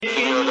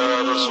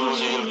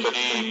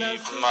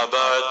أما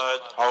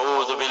بعد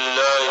أعوذ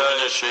بالله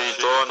من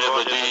الشيطان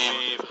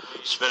الرجيم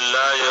بسم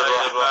الله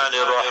الرحمن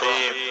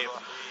الرحيم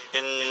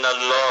إن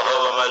الله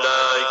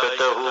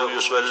وملائكته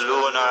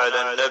يصلون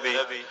على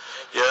النبي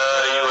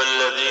يا أيها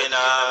الذين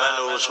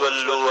آمنوا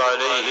صلوا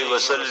عليه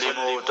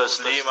وسلموا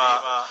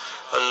تسليما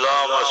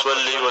اللهم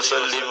صل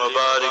وسلم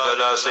وبارك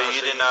على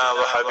سيدنا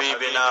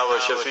وحبيبنا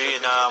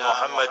وشفينا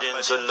محمد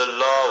صلى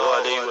الله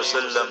عليه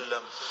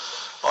وسلم.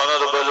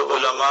 Honorable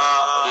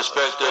ulama,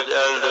 respected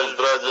elders,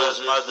 brothers,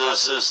 mothers,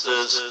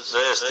 sisters,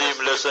 the esteemed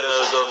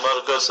listeners of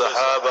Markaz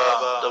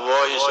Sahaba, the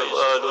voice of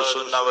Ahlul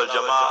Sunnah wal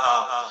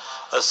Jama'ah,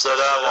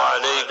 Assalamu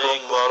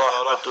alaikum wa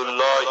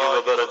rahmatullahi wa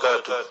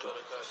barakatuh.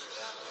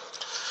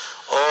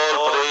 All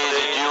praise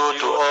is due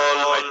to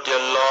Almighty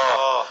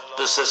Allah,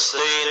 the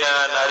sustainer,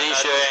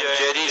 nourisher and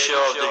cherisher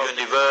of the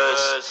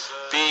universe.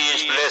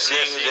 Peace,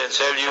 blessings and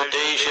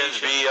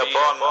salutations be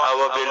upon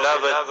our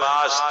beloved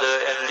master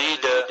and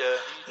leader,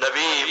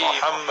 Nabi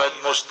Muhammad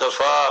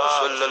Mustafa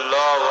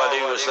sallallahu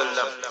alayhi wa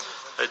sallam.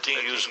 I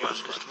think use one,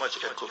 there's too much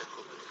echo.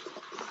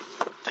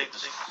 Take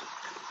this.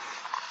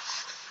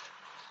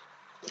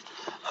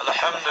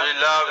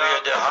 Alhamdulillah, we are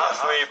at the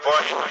halfway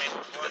point.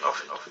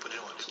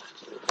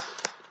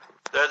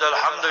 That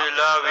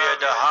Alhamdulillah, we are at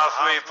the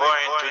halfway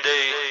point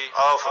today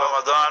of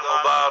Ramadan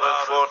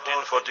Mubarak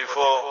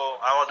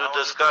 1444. I want to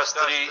discuss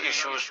three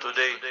issues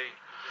today.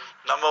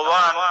 Number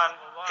one,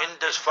 in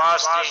this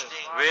fasting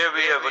where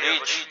we have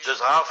reached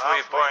this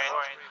halfway point,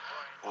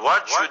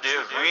 what should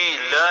we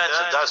learn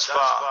thus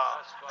far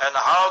and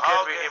how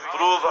can we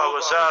improve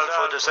ourselves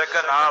for the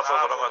second half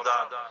of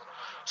Ramadan?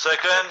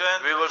 Second,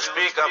 we will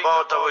speak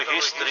about our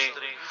history,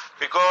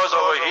 because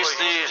our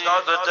history is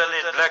not written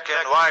in black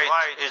and white,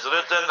 it's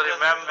written,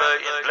 remember,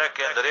 in black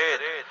and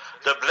red.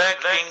 The black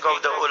ink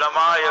of the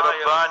ulama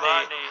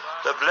Rabbani,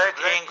 the black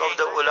ink of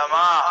the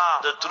ulama,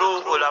 the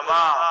true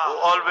ulama who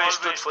always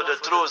stood for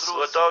the truth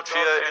without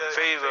fear and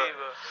favor,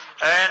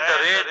 and the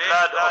red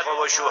blood of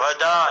our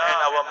shuhada and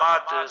our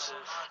martyrs.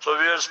 So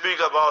we will speak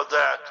about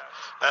that.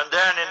 And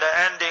then in the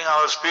ending I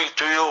will speak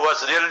to you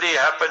what's really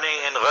happening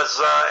in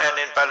Gaza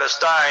and in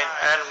Palestine.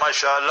 And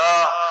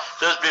mashallah,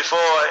 just before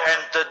I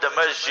entered the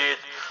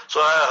masjid, so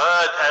I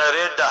heard and I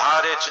read the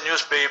Haaretz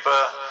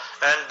newspaper,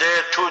 and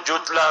there 2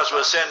 Jutlas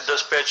were sent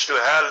dispatch to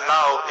hell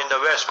now in the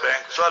West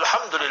Bank. So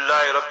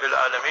Alhamdulillah Rabbil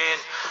Alameen.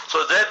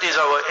 So that is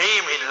our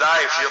aim in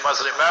life. You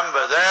must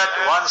remember that.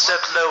 One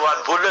settler,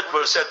 one bullet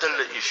will settle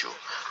the issue.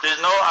 There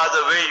is no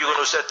other way you're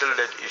going to settle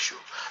that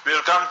issue.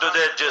 We'll come to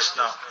that just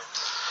now.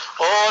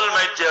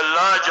 Almighty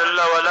Allah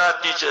Jalla wala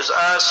teaches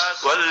us,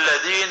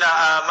 وَالَّذِينَ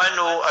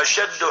آمَنُوا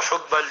أَشَدُّ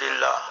حُبًّا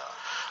لِلَّهِ,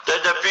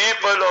 that the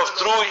people of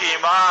true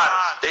Iman,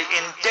 they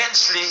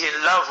intensely in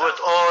love with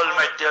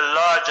Almighty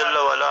Allah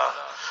Jalla wala.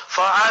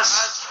 For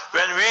us,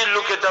 when we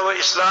look at our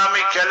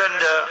Islamic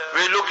calendar,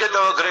 we look at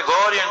our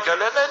Gregorian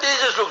calendar, they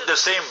just look the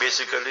same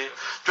basically.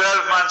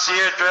 12 months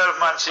here, 12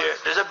 months here.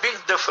 There's a big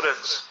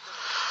difference.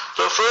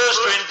 So first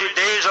 20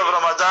 days of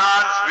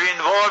Ramadan, we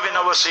involve in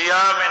our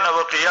siyam and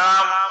our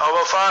qiyam,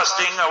 our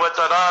fasting, our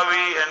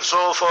taraweeh and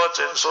so forth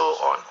and so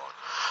on.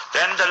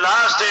 Then the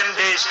last 10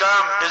 days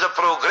come, there's a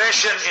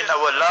progression in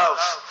our love.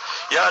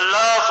 Ya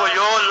Allah, for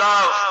your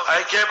love,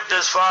 I kept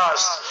this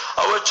fast.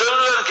 Our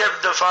children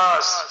kept the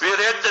fast. We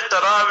read the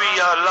taraweeh,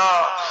 Ya Allah.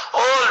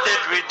 All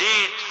that we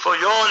did for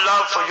your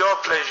love, for your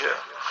pleasure.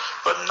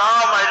 But now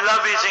my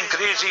love is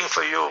increasing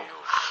for you.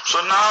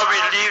 So now we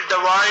leave the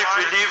wife,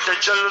 we leave the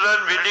children,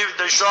 we leave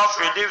the shop,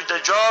 we leave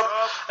the job,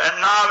 and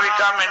now we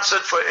come and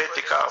sit for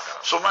i'tikaf.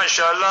 So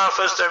mashallah,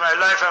 first time in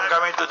my life I'm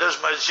coming to this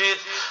masjid.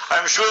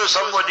 I'm sure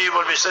somebody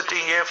will be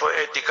sitting here for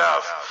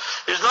i'tikaf.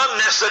 It's not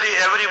necessary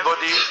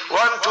everybody.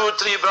 1,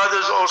 2, 3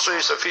 brothers also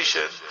is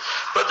sufficient.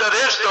 But the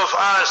rest of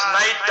us,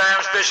 night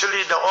time,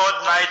 especially the odd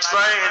nights,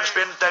 try and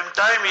spend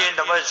time here in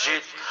the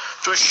masjid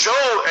to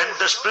show and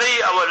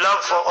display our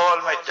love for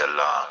Almighty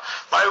Allah.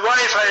 My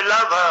wife, I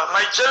love her.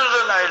 My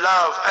children, I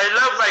love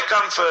my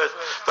comfort.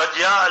 But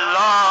Ya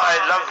Allah, I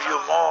love you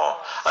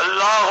more.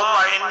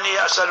 Allahumma inni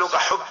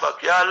asaluka hubbak.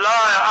 Ya Allah,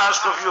 I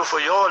ask of you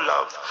for your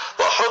love.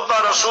 Wa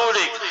hubba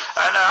rasulik.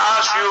 And I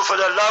ask you for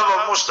the love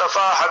of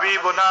Mustafa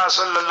Habibuna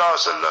sallallahu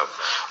alaihi wasallam.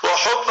 Wa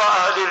hubba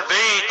ahlil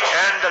bayt.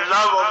 And the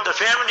love of the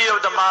family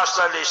of the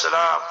Master alayhi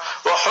salam.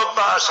 Wa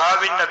hubba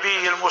ashabin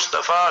Nabi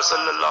al-Mustafa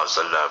sallallahu alaihi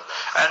wasallam.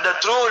 And the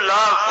true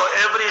love for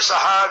every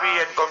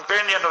sahabi and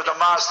companion of the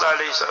Master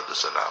alayhi salam.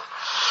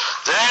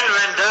 Then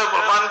when the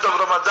month of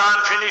Ramadan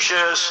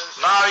finishes,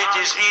 now it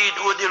is Eid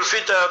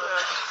Ud-il-Fitr,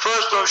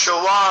 1st of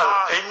Shawwal,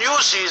 a new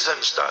season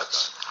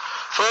starts.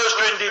 First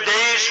 20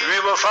 days we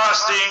were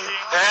fasting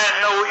and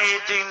no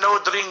eating, no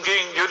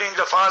drinking during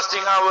the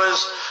fasting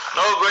hours,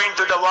 no going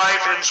to the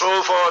wife and so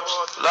forth.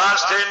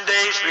 Last 10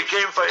 days we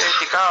came for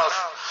i'tikaf.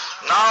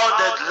 Now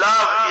that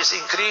love is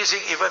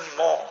increasing even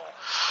more.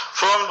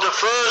 From the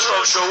 1st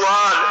of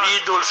Shawwal,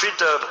 Eid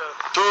al-Fitr,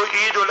 to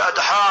Eid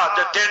al-Adha,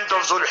 the 10th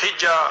of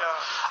Zulhijjah,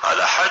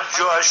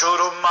 Al-Hajju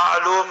Ashurum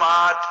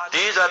Ma'lumat,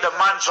 these are the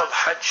months of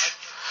Hajj.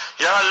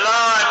 Ya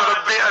Allah,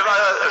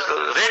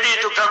 I'm ready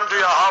to come to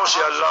your house,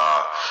 Ya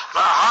Allah.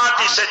 My heart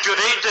is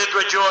saturated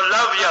with your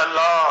love, Ya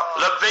Allah.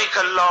 Labbaik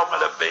Allahumma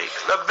labbaik.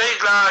 Labbaik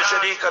la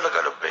sharika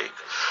laka labbaik.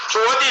 So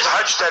what is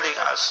Hajj telling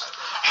us?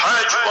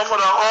 Hajj,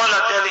 Umrah, all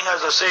are telling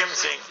us the same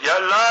thing. Ya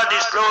Allah,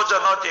 these clothes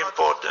are not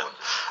important.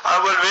 I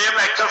will wear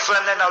my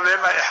kafan and I will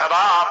wear my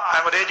ihram.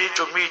 I'm ready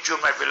to meet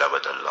you, my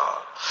beloved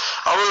Allah.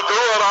 I will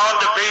go around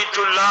the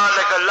Baytullah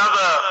like a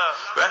lover.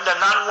 When the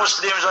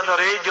non-Muslims on the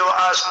radio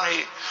ask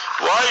me,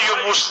 why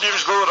you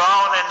Muslims go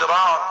round and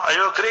round? Are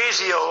you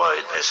crazy or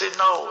what? I said,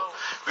 no.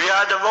 We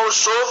are the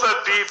most sober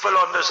people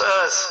on this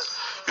earth.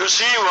 You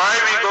see why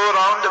we go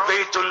around the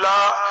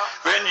Baytullah?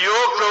 When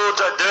your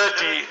clothes are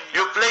dirty,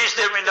 you place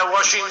them in the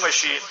washing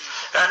machine,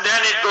 and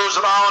then it goes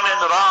round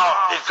and round.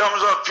 It comes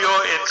out pure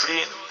and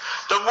clean.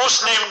 The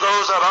Muslim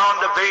goes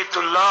around the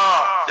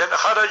Baytullah, then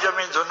kharaja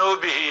min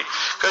dhunubihi,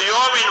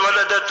 kayawmin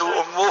waladatu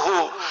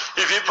ummuhu.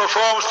 If he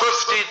performs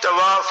 50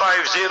 tawaf,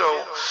 50,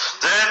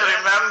 then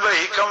remember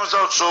he comes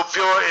out so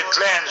pure and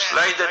cleansed,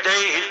 like the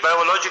day his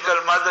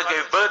biological mother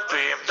gave birth to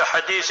him, the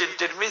hadith in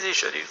Tirmidhi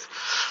Sharif.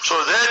 So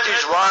that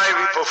is why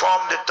we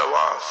perform the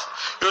tawaf.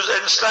 You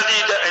can study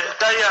the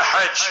entire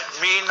Hajj,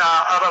 Mina,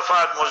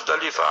 Arafat,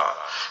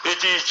 Muzdalifah.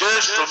 It is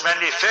just to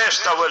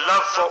manifest our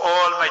love for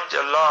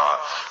Almighty Allah.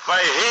 My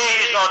hair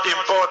is not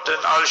important,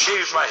 I'll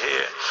shave my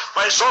hair.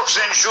 My socks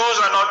and shoes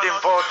are not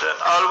important,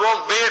 I'll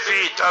walk bare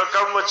feet, I'll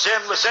come with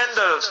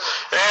sandals,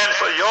 and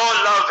for your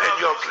love and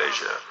your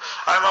pleasure.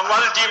 I'm a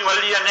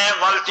multi-millionaire,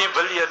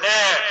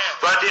 multi-billionaire,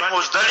 but in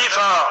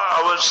Muzdalifah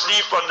I will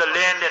sleep on the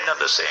land and on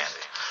the sand.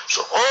 So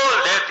all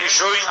that is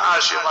showing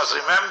us, you must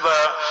remember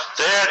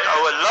that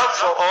our love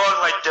for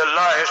Almighty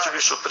Allah has to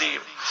be supreme.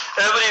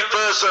 Every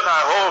person,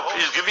 I hope,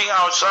 is giving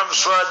out some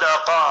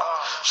sadaqah,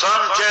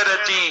 some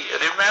charity.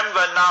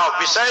 Remember now,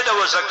 beside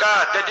our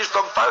zakat, that is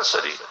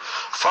compulsory.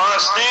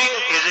 Fasting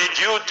is a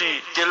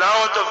duty.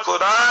 Tilawat of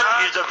Quran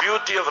is the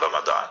beauty of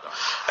Ramadan.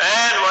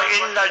 And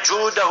وَإِنَّ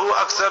جُودَهُ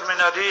أَكْثَرْ مِنَ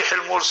الرِّيحِ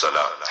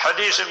الْمُرْسَلَةِ.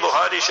 Hadith in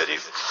Bukhari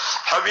Sharif.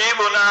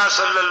 Habibuna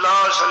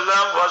sallallahu alaihi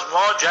wasallam was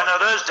more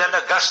generous than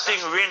a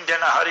gusting wind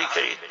and a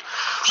hurricane.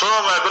 So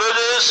my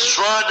brothers,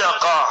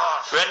 sadaqah,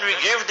 when we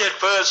give that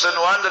person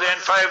 1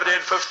 rand, 5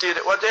 rand, 50,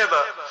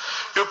 whatever,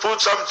 you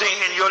put something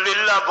in your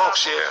lillah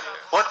box here.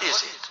 What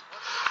is it?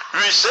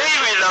 We say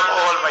we love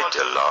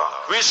Almighty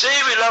Allah. We say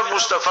we love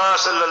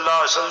Mustafa sallallahu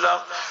alaihi wasallam.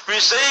 We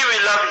say we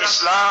love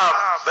Islam,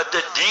 but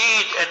the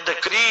deed and the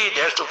creed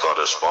has to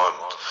correspond.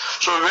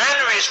 So when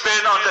we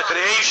spend on the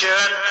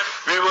creation,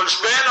 we will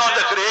spend on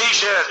the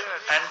creation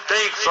and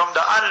take from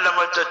the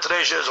unlimited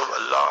treasures of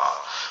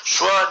Allah.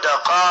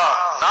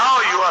 Sadaqah. Now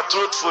you are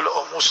truthful,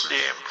 O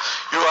Muslim.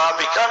 You are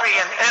becoming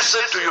an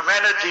asset to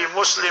humanity,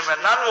 Muslim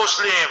and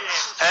non-Muslim,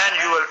 and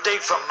you will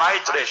take from my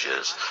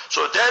treasures.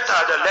 So that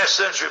are the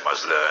lessons we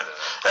must learn.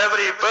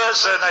 Every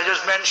person, I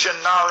just mentioned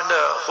now in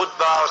the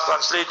khutbah, I was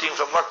translating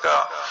from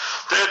Makkah,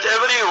 that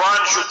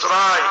everyone should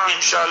try,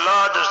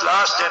 inshallah, this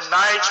last 10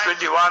 nights,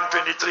 21,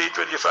 23,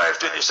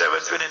 25,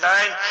 27, 29,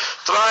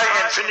 try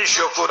and finish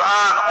your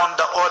Quran on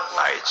the odd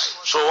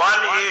nights. So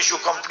one is you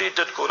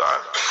completed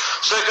Quran.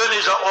 Second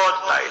is an odd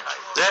night.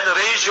 Then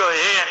raise your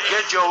hand,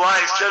 get your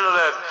wife,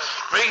 children,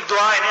 make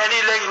dua in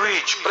any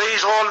language,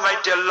 praise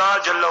Almighty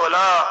Allah Jalla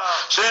wala,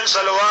 send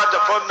salawat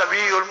upon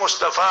Nabiul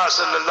Mustafa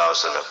sallallahu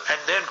alaihi wasallam, and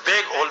then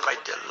beg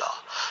Almighty Allah.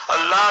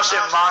 Allah se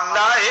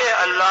mangna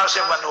hai, Allah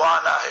se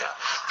manwana hai.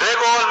 Beg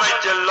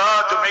Almighty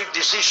Allah to make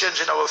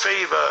decisions in our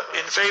favor,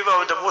 in favor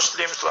of the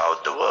Muslims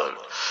throughout the world.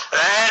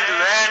 And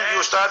when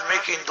you start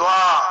making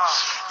dua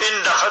in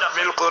the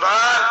Khatmil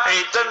Quran,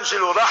 ay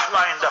tanzilu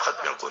rahma in the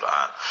Khatmil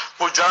Quran.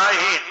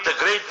 Mujahid, the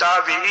great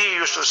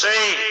Tabi'i, used to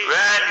say,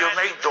 when you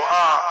make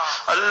dua,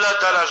 Allah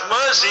Ta'ala's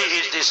mercy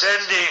is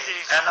descending.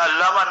 And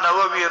Allama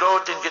Nawawi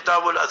wrote in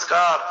Kitabul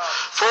Adhkar,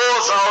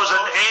 4,000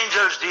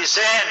 angels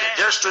descend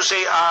just to say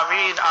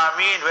Ameen,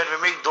 Ameen when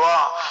we make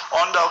dua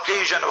on the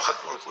occasion of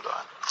Khatmul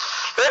Quran.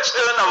 Let's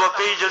turn our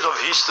pages of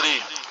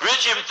history.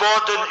 Which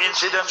important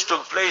incidents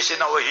took place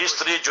in our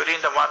history during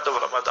the month of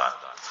Ramadan?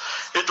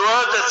 It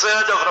was the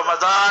 3rd of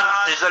Ramadan,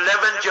 it's the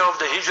 11th year of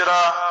the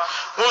Hijrah.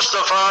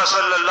 Mustafa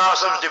sallallahu alaihi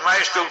wasallam's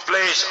demise took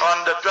place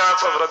on the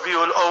 12th of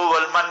Rabiul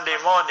Awwal, Monday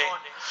morning.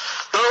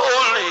 The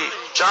only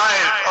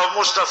child of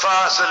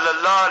Mustafa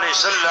sallallahu alaihi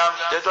wasallam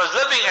that was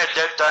living at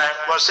that time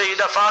was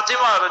Sayyidah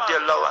Fatima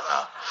radiallahu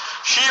anha.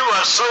 She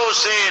was so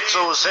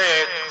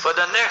sad for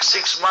the next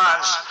 6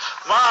 months.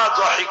 Ma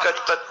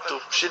dhahikat qattu.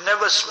 She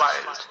never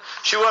smiled.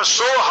 She was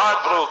so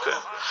heartbroken.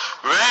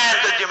 When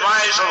the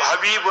demise of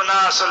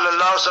Habibuna sallallahu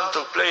alaihi wasallam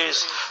took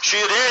place, she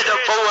read a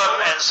poem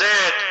and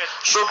said,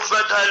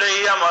 Subbat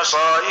alayya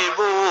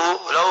masaibu,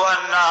 law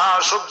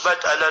annaha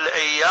subbat alal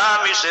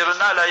ayyami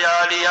sirna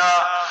layaliya.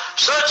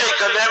 Such a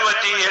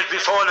calamity has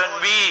befallen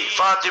me,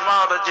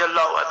 Fatima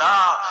radiallahu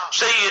anha,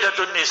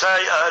 Sayyidatun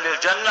Nisa'i Ahlil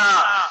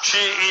Jannah.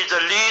 She is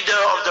the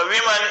leader of the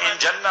women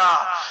in Jannah.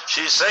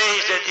 She says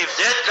that if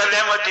that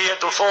calamity had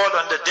to fall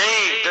on the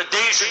day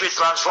should be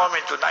transformed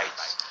into night.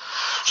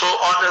 So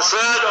on the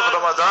 3rd of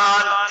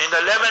Ramadan, in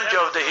the 11th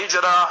year of the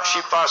Hijrah,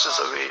 she passes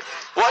away.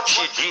 What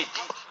she did?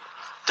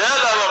 Tell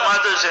our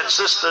mothers and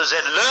sisters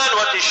and learn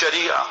what is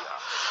Sharia.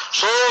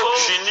 So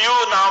she knew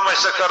now my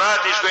sakarat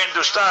is going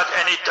to start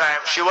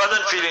anytime. She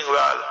wasn't feeling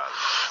well.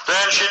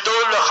 Then she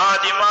told the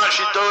khadima,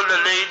 she told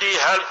the lady,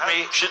 help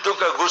me. She took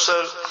a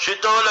ghusl. She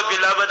told her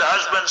beloved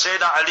husband,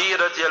 Sayyidina Ali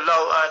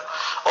radiallahu anh,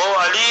 oh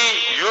Ali,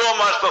 you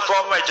must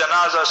perform my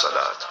janaza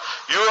salat.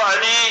 You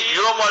Ali,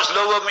 you must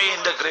lower me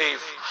in the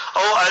grave.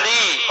 Oh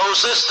Ali, oh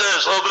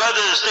sisters, oh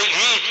brothers, take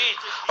heed.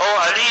 Oh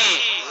Ali,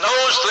 no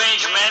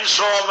strange man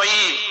saw me,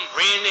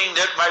 meaning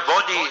that my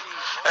body.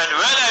 And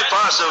when I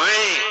pass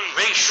away,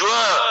 make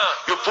sure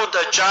you put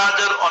a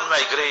chadar on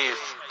my grave.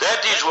 That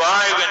is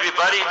why when we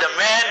bury the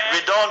man, we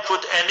don't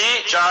put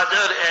any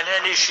chadar and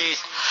any sheet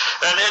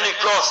and any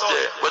cloth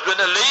there. But when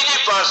a lady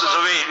passes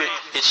away,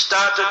 it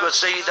started with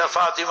Sayyidah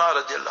Fatima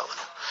radiallahu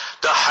anha.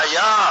 The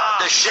haya,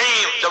 the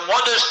shame, the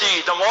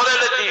modesty, the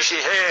morality she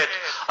had.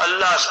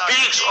 Allah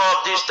speaks of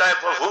this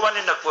type of woman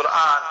in the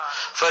Quran.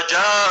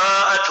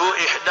 فَجَاءَتْهُ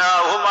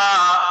إِحْدَاهُمَا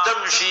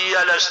تَمْشِي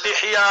عَلَى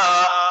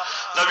اسْتِحْيَاءٍ.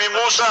 Nabi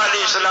Musa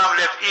alayhi salam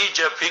left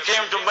Egypt. He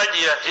came to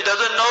Madian. He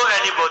doesn't know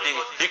anybody.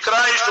 He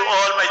cries to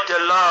Almighty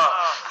Allah.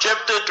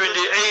 Chapter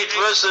 28,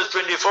 verses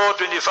 24,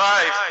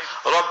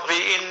 25. Rabbi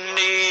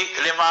inni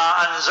lima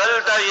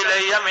anzalta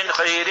ilayya min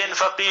khairin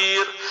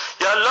faqir.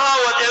 Ya Allah,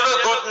 whatever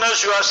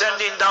goodness you are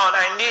sending down,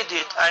 I need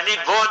it. I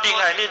need boarding,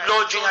 I need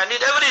lodging, I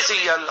need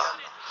everything, Ya Allah.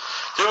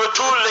 There were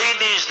two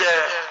ladies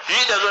there. He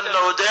doesn't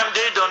know them,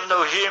 they don't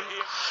know him.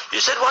 He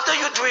said, what are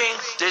you doing?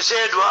 They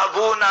said, wa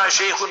abuna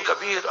shaykhun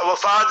kabir. Our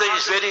father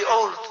is very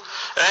old.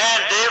 And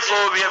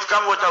therefore we have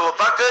come with our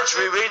buckets.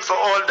 We wait for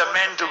all the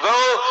men to go.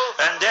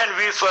 And then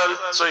we fill.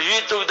 So he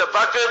took the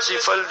buckets, he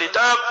filled it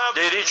up.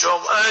 They reached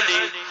home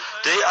early.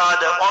 They are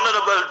the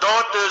honorable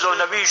daughters of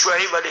Nabi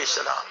Shuaib alayhi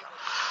salam.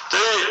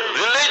 They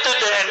related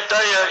the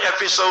entire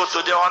episode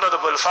to their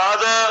honorable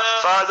father.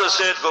 Father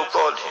said, go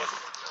call him.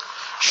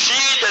 She,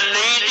 the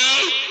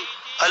lady,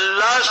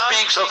 Allah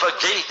speaks of a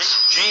gait,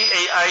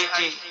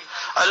 G-A-I-T.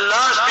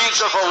 Allah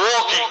speaks of a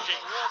walking.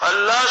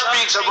 Allah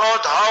speaks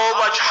about how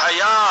much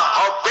haya,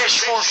 how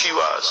bashful she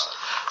was.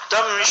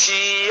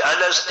 Tamshi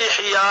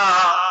al-istihya.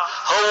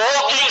 Her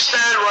walking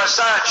style was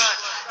such.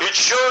 It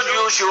showed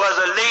you she was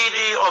a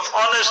lady of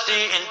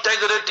honesty,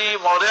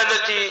 integrity,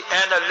 morality,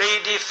 and a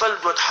lady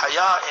filled with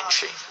haya and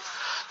shame.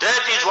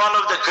 That is one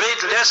of the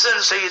great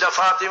lessons Sayyidah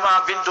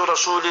Fatima bintu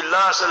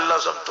Rasulullah sallallahu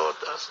alaihi wasallam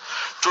taught us.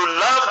 To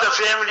love the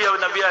family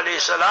of Nabi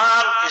alayhi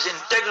salam is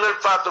integral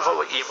part of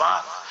our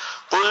iman.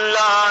 قُلْ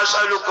لَا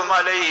أَسْأَلُكُمْ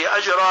عَلَيْهِ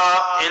أَجْرًا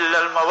إِلَّا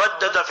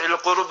الْمَوَدَّةَ فِي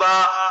الْقُرْبَى.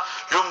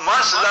 You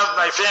must love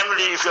my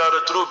family if you are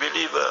a true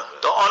believer.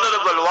 The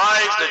honorable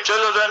wife, the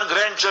children,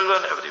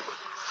 grandchildren, everybody.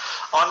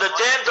 On the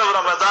 10th of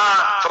Ramadan,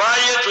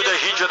 prior to the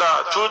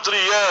Hijrah, 2-3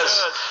 years,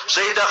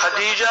 Sayyidah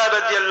Khadija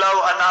radiallahu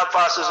anha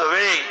passes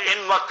away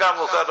in Makkah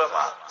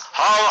Mukarramah.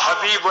 How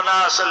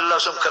Habibuna sallallahu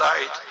alaihi wasallam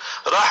cried.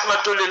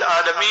 Rahmatul lil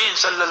Alameen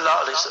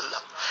sallallahu alaihi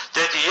wasallam.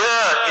 That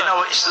year in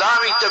our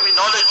Islamic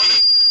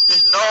terminology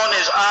is known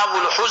as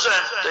Amul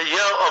Hoosen, the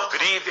year of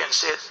grief and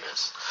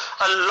sadness.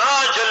 Allah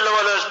Jalla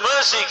Wala's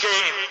mercy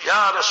came.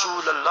 Ya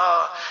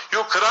Rasulullah,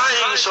 you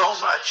crying so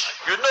much.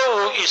 You know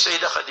who is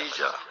Sayyidah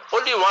Khadija.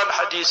 Only one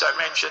hadith I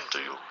mentioned to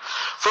you.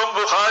 From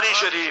Bukhari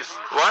Sharif,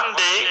 one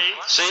day,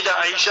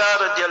 Sayyidah Aisha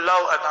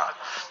radiallahu anha,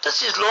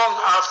 this is long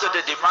after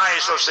the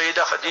demise of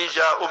Sayyidah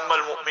Khadija,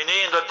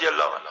 al-Mu'mineen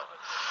radiallahu anha.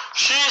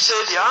 She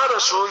said, Ya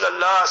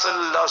Rasulullah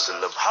sallallahu alaihi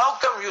wasallam, how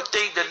come you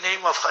take the name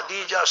of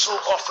Khadija so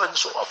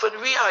often?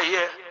 We are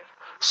here.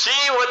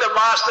 See what the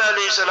Master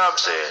alayhi salam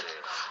said.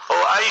 Oh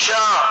Aisha,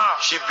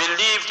 she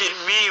believed in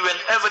me when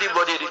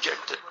everybody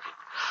rejected me.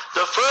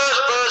 The first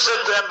person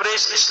to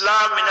embrace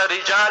Islam in a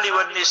rijali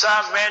wa nisa,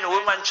 men,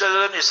 women,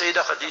 children, is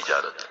Sayyidah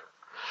Khadija.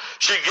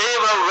 She gave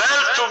her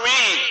wealth to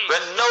me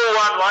when no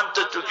one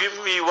wanted to give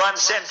me 1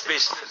 cent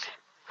basically.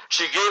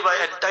 She gave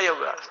her entire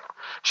wealth.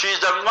 She is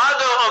the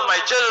mother of my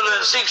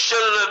children, 6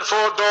 children,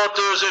 4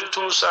 daughters and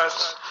 2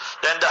 sons.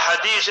 Then the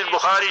hadith in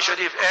Bukhari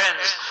Sharif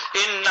ends,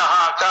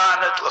 Innaha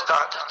kanat wa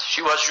kanat.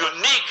 She was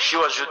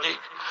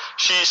unique.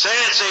 She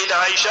said,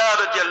 Sayyidah Aisha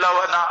radiallahu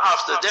anha,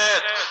 after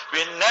that,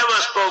 we never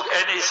spoke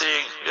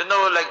anything,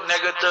 like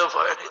negative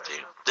or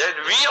anything. Then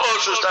we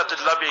also started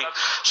loving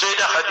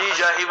Sayyidah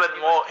Khadija even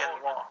more and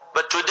more.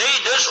 But today,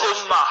 this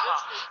ummah,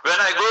 when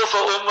I go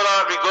for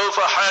Umrah, we go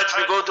for Hajj,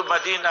 we go to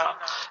Medina.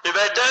 If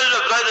I tell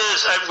the brothers,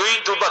 I'm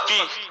going to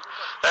Baqi,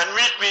 and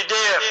meet me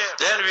there,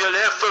 then we'll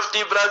have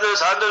 50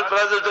 brothers, 100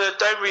 brothers. By the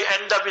time we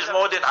end up, is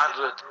more than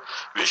 100.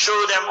 We show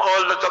them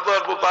all the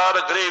Qabr,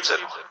 Mubarak graves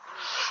and all.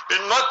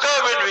 In Makkah,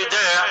 when we're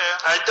there,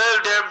 I tell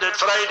them that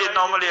Friday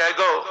normally I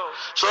go.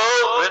 So,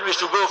 when we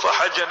used to go for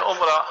Hajj and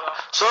Umrah,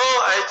 so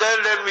I tell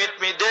them, meet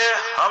me there.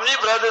 How many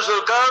brothers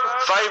will come?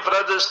 5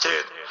 brothers, 10.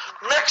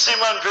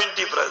 Maximum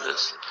 20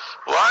 brothers.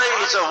 Why?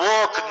 It's a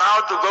walk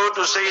now to go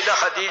to Sayyidah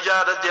Khadija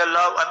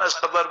radiallahu anha's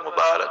Qabr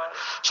Mubarak.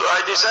 So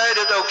I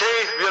decided, okay,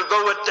 we'll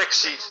go with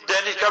taxi.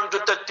 Then it come to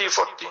 30,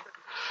 40.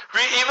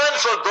 We even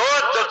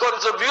forgot the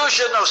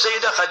contribution of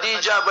Sayyidah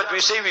Khadija, but we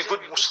say we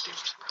good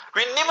Muslims.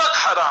 We nimak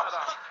haram.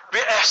 We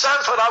ihsan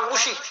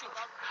faramushi.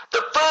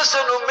 The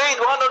person who made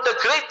one of the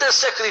greatest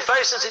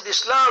sacrifices in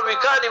Islam, we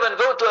can't even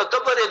go to a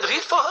qabr and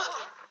read for her.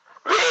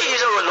 Where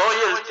is our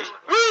loyalty?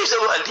 Where is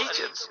our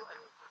allegiance?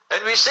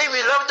 And we say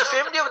we love the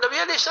family of Nabi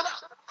alayhi salam.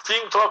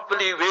 Think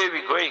properly where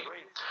we're going.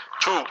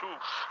 2.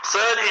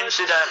 Third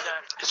incident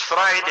is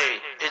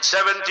Friday. It's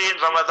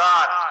 17th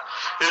Ramadan.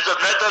 It's the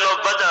Battle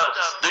of Badr.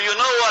 Do you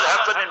know what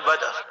happened in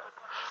Badr?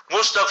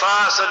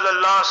 Mustafa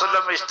sallallahu alaihi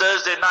wasallam is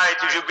Thursday night.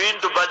 If you've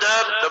been to Badr,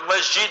 the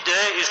masjid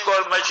there is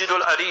called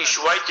Masjidullah Arish,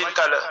 white in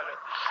color.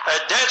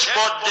 At that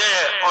spot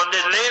there, on the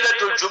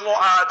Laylatul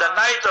Jumu'ah, the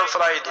night of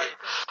Friday,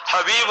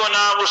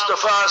 Habibuna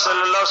Mustafa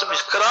sallallahu alaihi wasallam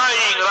is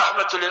crying,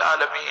 Rahmatul lil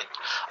Alameen.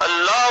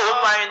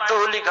 Allahumma in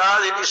tuhlik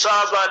hadhihi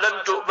al-isaba lan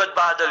tu'bad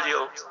ba'da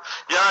al-yawm.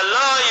 Ya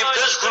Allah, if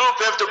this group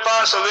have to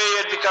pass away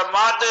and become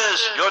martyrs,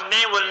 your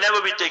name will never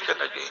be taken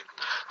again.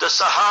 The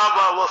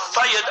Sahaba were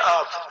fired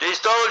up. They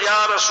told,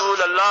 Ya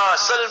Rasulullah,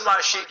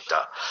 Salma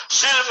Shi'ta,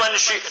 Silman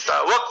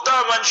Shi'ta, Waqta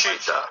Man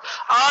Shi'ta.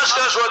 Ask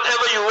us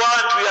whatever you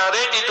want, we are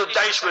ready to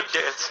dice with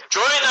death.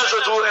 Join us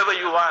with whoever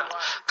you want.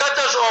 Cut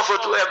us off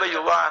with whoever you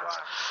want.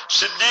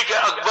 Siddiq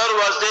Akbar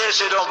was there,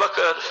 said Abu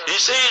Bakr. He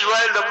says,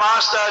 while the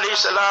Master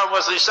ﷺ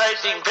was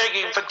reciting,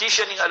 begging,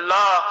 petitioning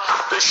Allah,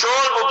 the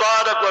shawl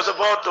Mubarak was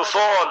about to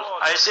fall.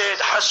 I said,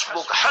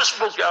 Hasbuk,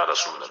 Hasbuk, Ya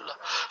Rasulullah.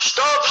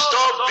 Stop,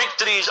 stop,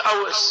 victory is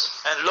ours.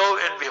 And lo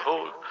and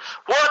behold,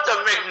 what a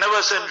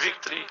magnificent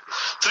victory.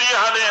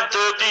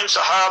 313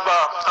 Sahaba,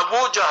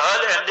 Abu Jahl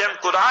and them,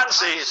 Quran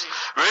says,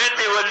 when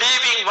they were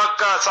leaving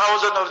Makkah,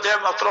 1,000 of them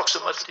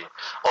approximately,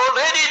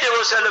 already they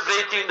were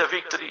celebrating the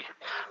victory.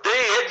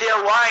 They had their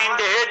wine,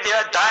 they had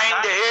their dine,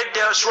 they had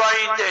their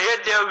swine, they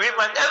had their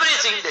women,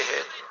 everything they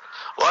had.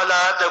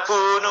 وَلَا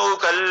تَكُونُوا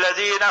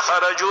كَالَّذِينَ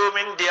خَرَجُوا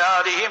مِنْ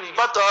دِيَارِهِمْ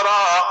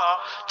بَطَرًا.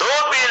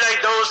 Don't be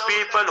like those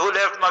people who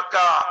left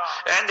Makkah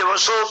and they were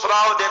so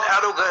proud and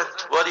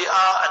arrogant.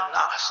 وَرِئَاءَ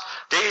النَّاسِ.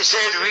 They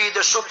said, we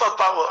the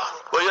superpower.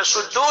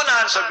 وَيَسُدُّونَ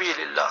عَنْ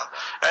سَبِيلِ اللَّهِ.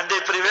 And they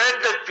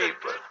prevented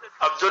people.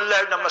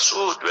 Abdullah ibn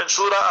Mas'ud, when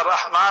Surah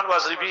Ar-Rahman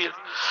was revealed,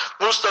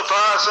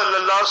 Mustafa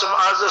sallallahu alaihi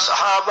wasallam asked the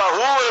Sahaba,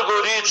 who will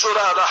go read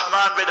Surah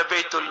Ar-Rahman by the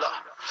Baytullah?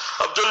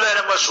 Abdullah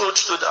ibn Mas'ud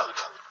stood up.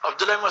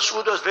 Abdullah ibn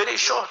Mas'ud was very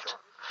short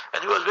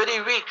and he was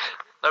very weak.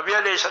 Nabi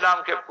alayhi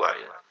salam kept quiet.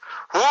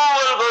 Who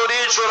will go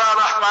read Surah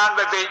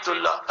Ar-Rahman by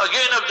Baytullah?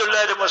 Again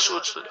Abdullah ibn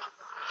Mas'ud stood up.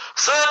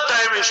 Third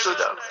time he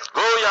stood up.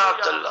 Go Ya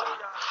Abdullah.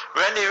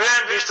 When he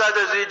went, he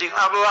started reading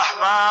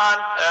Ar-Rahman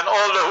and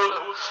all the whole.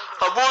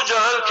 Abu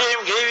Jahl came,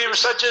 gave him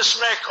such a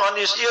smack on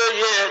his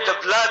ear, the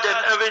blood and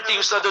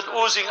everything started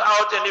oozing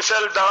out and he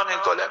fell down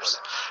and collapsed.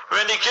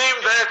 When he came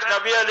back,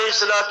 Nabi alayhi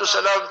salatu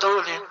salam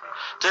told him,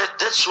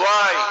 that's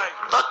why,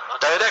 not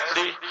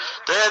directly,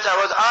 that I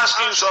was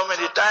asking so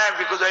many times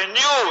because I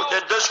knew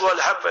that this will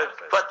happen,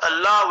 but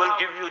Allah will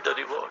give you the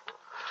reward.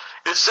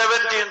 It's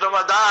 17th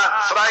Ramadan,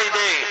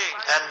 Friday,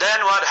 and then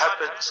what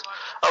happens?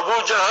 Abu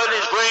Jahl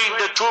is going,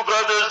 the two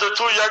brothers, the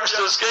two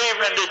youngsters came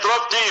and they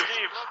dropped him.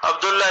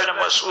 Abdullah ibn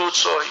Mas'ud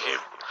saw him.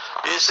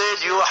 He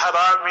said, you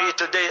harami,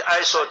 today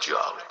I sought you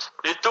out.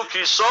 He took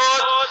his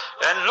sword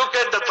and look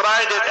at the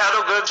pride and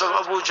arrogance of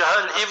Abu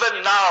Jahl.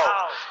 Even now,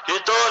 he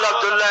told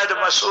Abdullah ibn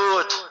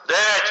Mas'ud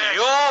that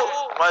you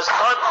must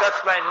not cut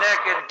my neck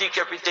and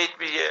decapitate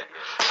me here.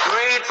 Do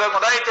it from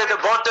right at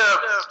the bottom.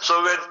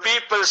 So when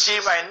people see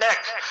my neck,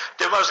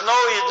 they must know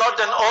he's not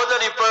an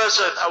ordinary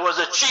person. I was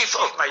the chief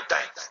of my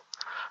time.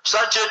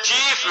 Such a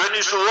chief, when he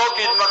used to walk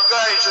in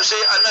Makkah, he used to say,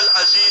 Anal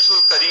Azizul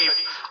Kareem.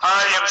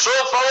 I am so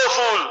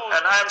powerful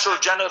and I am so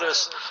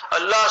generous.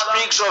 Allah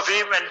speaks of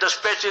him and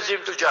dispatches him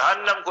to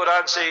Jahannam.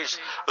 Quran says,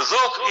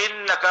 Dhuk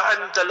innaka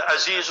antal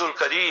Azizul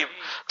Kareem.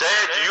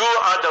 That you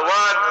are the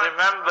one,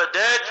 remember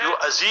that, you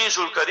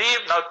Azizul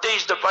Kareem. Now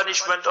taste the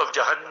punishment of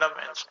Jahannam.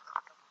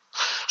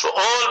 So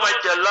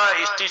Almighty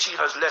Allah is teaching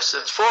us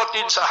lessons.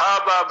 14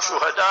 Sahaba,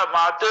 Shuhada,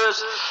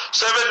 martyrs,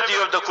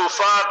 70 of the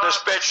Kuffar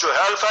dispatched to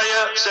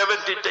hellfire,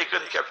 70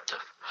 taken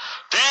captive.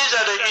 These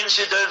are the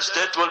incidents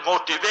that will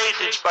motivate,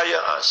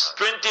 inspire us.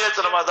 20th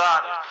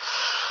Ramadan,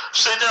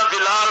 Sayyidina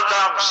Bilal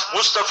comes,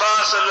 Mustafa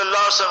sallallahu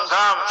alaihi wasallam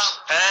comes,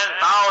 and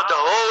now the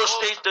whole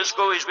status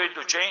quo is going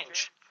to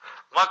change.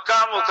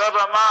 Makkah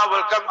Mukarramah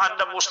will come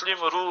under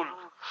Muslim rule.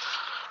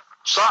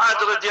 Sa'ad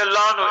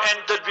radiallahu anhu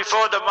entered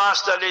before the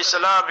Master alayhi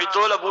salam. He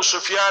told Abu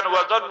Sufyan, who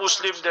was not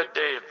Muslim that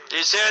day,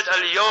 he said,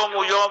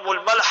 Al-yawmu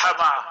yawmul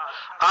malhama.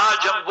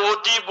 Aaj hum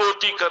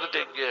boti kar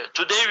denge.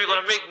 Today we're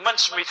going to make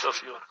mincemeat of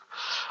you.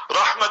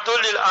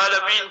 Rahmatul lil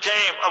Alameen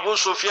came. Abu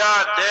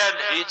Sufyan, then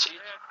he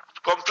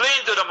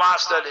complained to the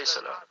Master alayhi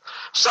salam.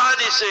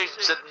 Sa'ad is saying,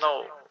 said,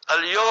 no.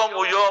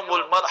 Al-yawmu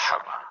yawmul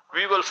marhama.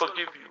 We will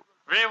forgive you.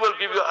 We will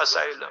give you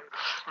asylum.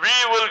 We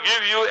will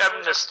give you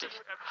amnesty.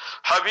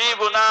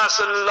 Habibuna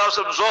sallallahu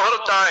alaihi wasallam,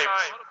 Zohar time,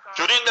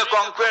 during the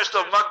conquest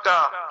of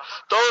Makkah,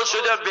 told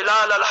Sayyidina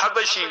Bilal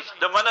al-Habashi,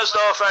 the Minister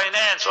of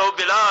Finance, oh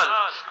Bilal,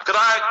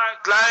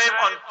 climb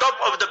on top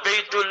of the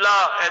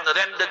Baytullah and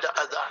render the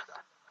adhan.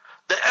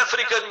 The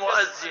African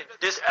muazzin,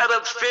 this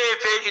Arab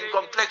fair in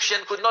complexion,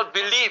 could not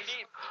believe.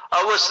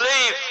 Our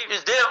slave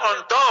is there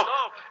on top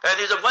and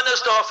is a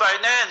minister of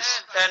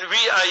finance, and we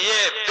are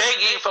here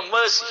begging for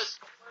mercy.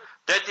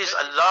 That is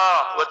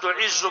Allah.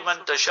 وَتُعِزُّ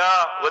مَنْ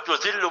تَشَاءُ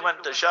وَتُذِلُّ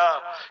مَنْ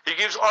تَشَاءُ. He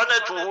gives honor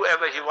to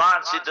whoever He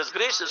wants. He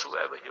disgraces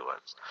whoever He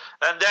wants.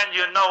 And then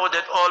you know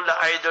that all the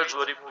idols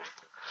were removed.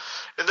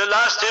 In the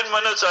last 10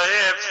 minutes I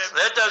have,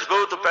 let us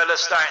go to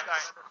Palestine.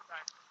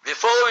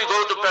 Before we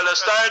go to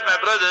Palestine, my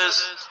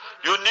brothers,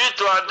 you need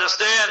to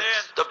understand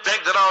the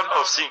background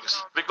of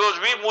things. Because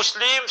we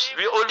Muslims,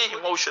 we only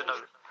emotional.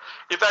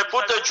 If I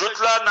put a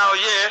jutla now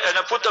here and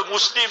I put a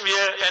Muslim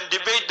here and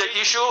debate the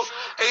issue,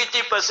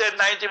 80%,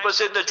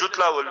 90% the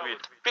jutla will win.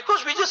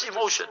 Because we just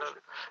emotional.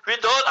 We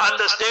don't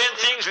understand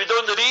things, we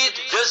don't read.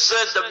 Just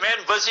said the men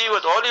busy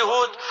with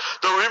Hollywood,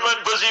 the women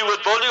busy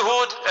with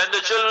Bollywood, and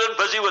the children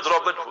busy with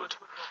Robin Hood.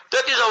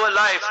 That is our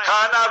life.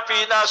 Khana,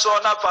 pina,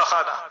 sona,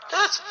 pakhana.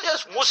 That's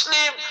yes,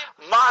 Muslim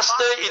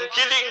master in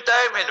killing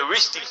time and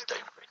wasting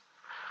time.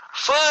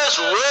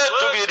 First word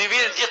to be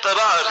revealed,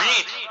 iqra,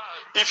 read.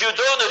 If you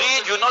don't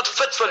read, you're not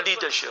fit for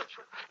leadership.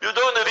 You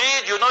don't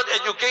read, you're not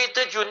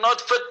educated, you're not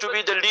fit to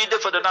be the leader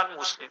for the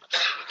non-Muslims.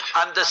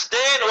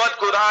 Understand what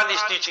Quran is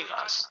teaching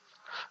us.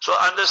 So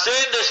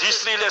understand this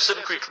history lesson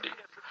quickly.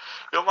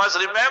 You must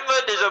remember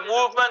there's a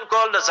movement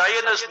called the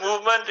Zionist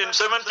movement in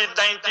 1790.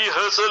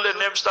 Hoosen and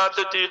them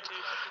started it.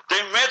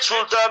 They met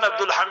Sultan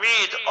Abdul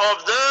Hamid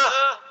of the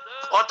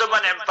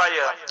Ottoman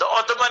Empire. The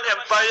Ottoman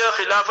Empire,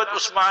 Khilafat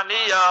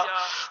Usmaniya,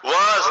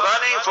 was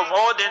running for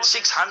more than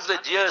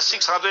 600 years,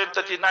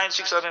 639,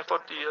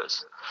 640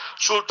 years.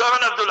 Sultan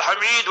Abdul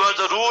Hamid was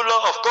the ruler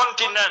of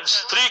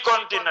continents, 3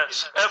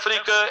 continents,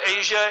 Africa,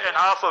 Asia and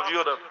half of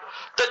Europe.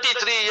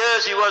 33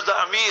 years he was the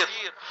Amir.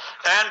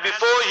 And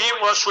before him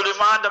was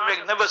Suleiman the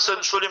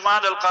Magnificent,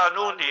 Suleiman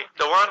al-Qanuni,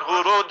 the one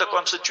who wrote the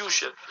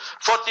constitution.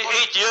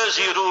 48 years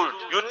he ruled.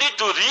 You need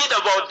to read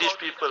about these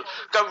people.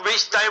 Come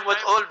waste time with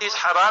all these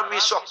harami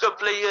soccer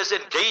players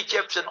and gay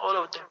chaps and all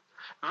of them.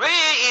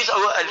 Where is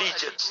our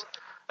allegiance?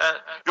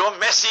 You're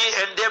Messi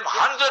and them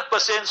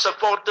 100%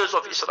 supporters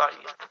of Israel.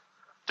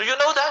 Do you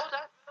know that?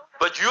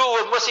 But you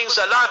were missing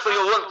Salat for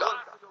your World Cup.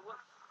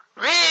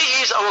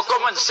 Where is our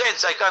common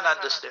sense? I can't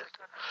understand.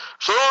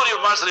 So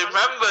you must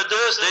remember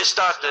this, they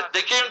started.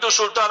 They came to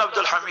Sultan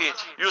Abdul Hamid.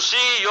 You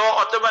see, your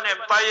Ottoman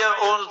Empire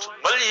owns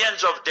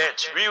millions of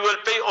debts. We will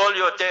pay all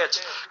your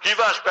debts. Give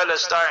us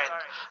Palestine.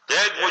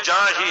 That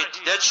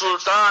Mujahid, that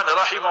Sultan,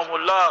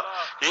 Rahimahullah,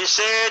 he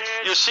said,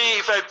 you see,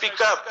 if I pick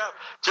up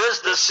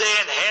just the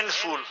same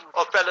handful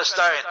of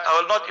Palestine,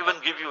 I will not even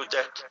give you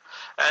that.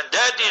 And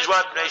that is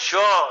what made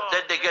sure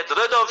that they get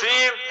rid of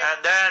him, and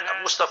then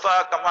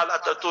Mustafa Kemal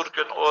Ataturk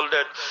and all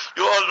that.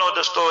 You all know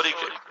the story.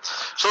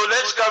 So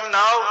let's come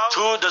now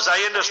to the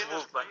Zionist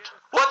movement.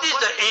 What is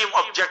the aim,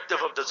 objective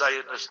of the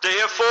Zionists? They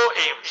have 4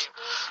 aims.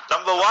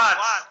 Number 1,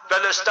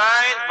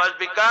 Palestine must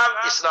become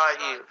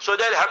Israel. So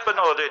that happened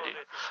already.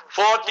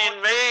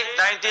 14 May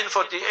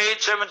 1948,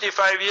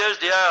 75 years,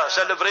 their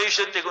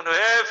celebration they're going to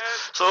have.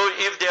 So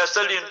if they are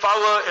still in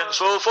power and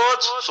so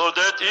forth, so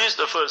that is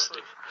the first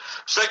thing.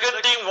 Second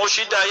thing,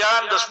 Moshe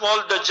Dayan, the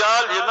small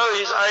Dajjal, you know,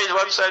 his eyes,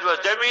 one side was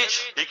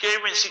damaged. He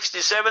came in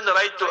 67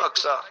 right to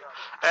Aqsa.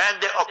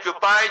 And they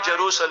occupied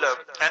Jerusalem.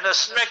 And a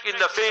smack in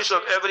the face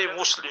of every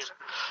Muslim.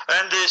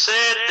 And they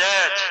said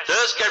that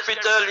this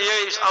capital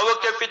here is our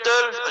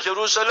capital,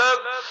 Jerusalem,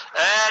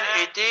 and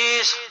it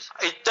is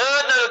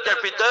eternal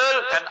capital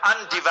and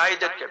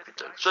undivided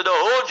capital. So the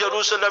whole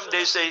Jerusalem,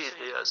 they say it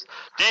is.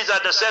 These are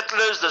the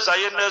settlers, the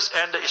Zionists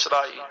and the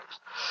Israelis.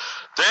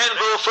 Then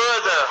go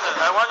further.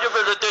 I want you to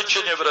pay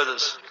attention here,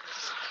 brothers.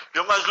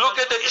 You must look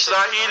at the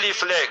Israeli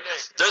flag.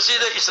 This is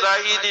the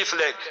Israeli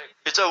flag.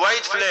 It's a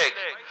white flag.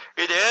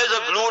 It has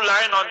a blue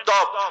line on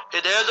top.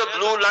 It has a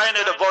blue line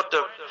at the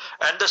bottom.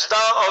 And the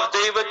Star of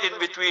David in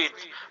between.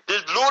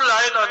 This blue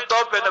line on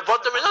top and the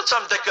bottom is not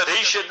some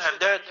decoration and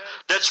that.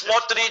 That's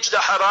Smotrich,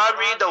 the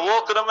Harami, the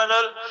war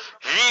criminal.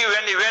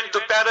 When he went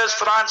to Paris,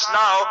 France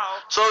now,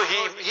 so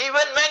he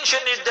even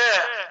mentioned it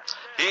there.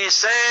 He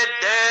said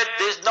that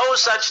there's no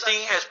such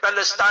thing as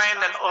Palestine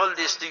and all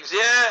these things.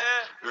 Yeah,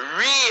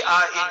 we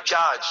are in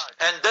charge.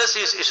 And this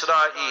is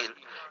Israel.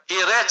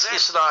 Eretz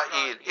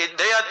Israel. In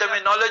their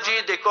terminology,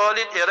 they call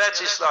it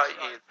Eretz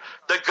Israel.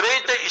 The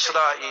greater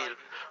Israel.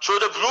 So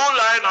the blue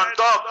line on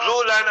top,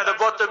 blue line at the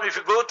bottom, if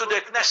you go to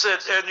the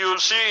Knesset and you'll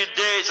see it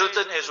there, it's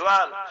written as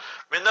well.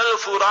 Min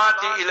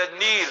al-Furati ila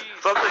Nil.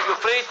 From the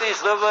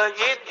Euphrates River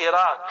in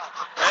Iraq.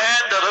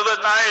 And the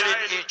River Nile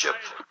in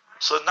Egypt.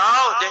 So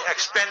now they're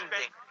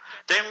expanding.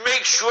 They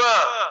make sure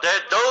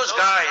that those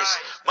guys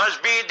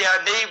must be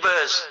their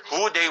neighbors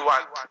who they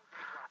want.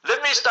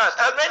 Let me start.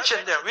 I'll mention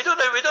them. We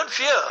don't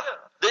fear.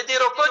 They're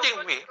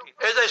recording me.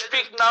 As I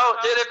speak now,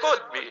 they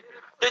record me.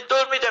 They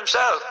told me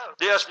themselves.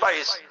 They are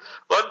spies.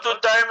 1, 2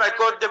 times I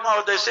caught them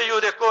out. They say, you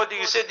recording.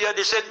 He said, yeah,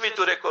 they sent me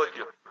to record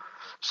you.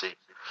 See.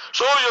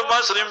 So you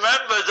must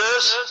remember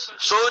this.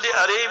 Saudi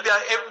Arabia,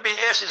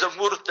 MBS is a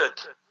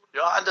murtad.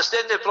 You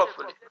understand it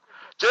properly.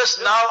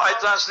 Just now I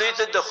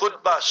translated the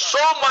khutbah.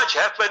 So much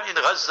happened in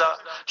Gaza,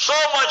 so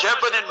much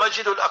happened in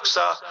Masjidul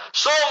Aqsa,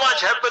 so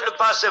much happened the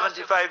past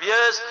 75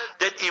 years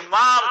that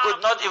Imam could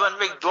not even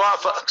make dua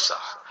for Aqsa.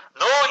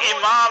 No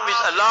Imam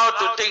is allowed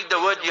to take the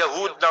word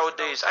Yahud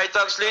nowadays. I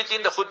translated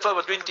in the khutbah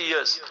for 20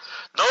 years.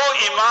 No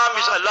Imam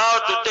is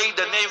allowed to take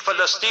the name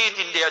Palestine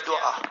in their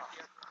dua.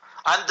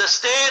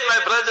 Understand,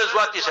 my brothers,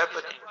 what is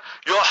happening.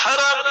 Your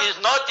haram is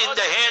not in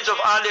the hands of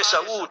Ali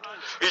Saud.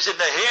 It's in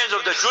the hands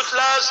of the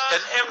Jutlas,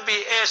 and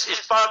MBS is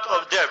part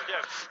of them.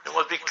 You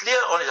must be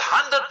clear on it.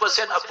 100%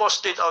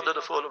 apostate out of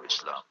the fold of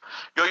Islam.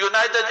 Your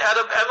United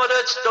Arab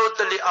Emirates,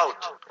 totally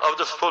out of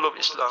the fold of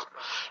Islam.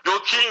 Your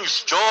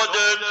kings,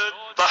 Jordan,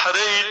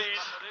 Bahrain,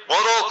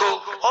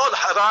 Morocco, all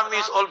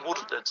haramis, all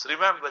murtads.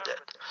 Remember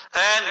that.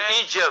 And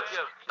Egypt,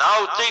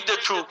 now take the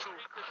truth.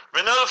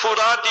 Min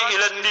al-Furati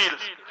ila al-Nil.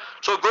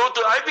 So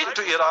I've been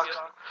to Iraq.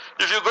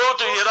 If you go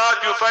to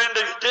Iraq, you find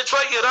that's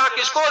why Iraq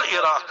is called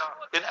Iraq.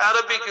 In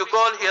Arabic, you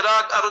call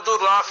Iraq Ardul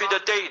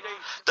Rafidatayn,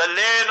 the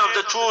land of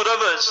the two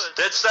rivers.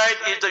 That side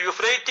is the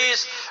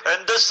Euphrates,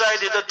 and this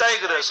side is the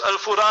Tigris.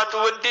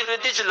 Al-Furatu and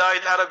Dijla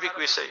in Arabic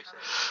we say.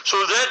 So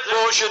that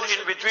portion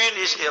in between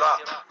is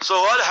Iraq.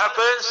 So what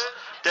happens?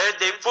 That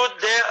they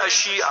put there a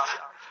Shia.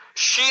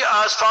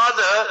 Shia's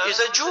father is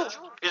a Jew.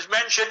 Is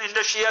mentioned in the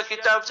Shia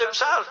Kitabs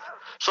themselves.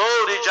 So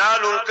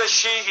Rijalul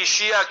Kashi is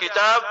Shia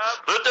Kitab,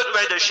 written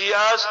by the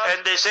Shias,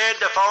 and they said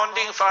the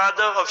founding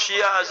father of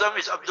Shia Azam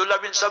is Abdullah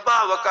bin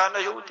Sabah wa kana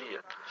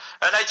Yahudiyan.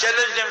 And I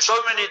challenged them so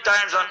many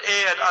times on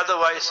air and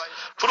otherwise.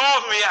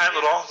 Prove me I'm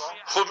wrong.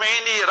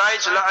 Khomeini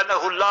writes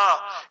La'anahullah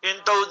in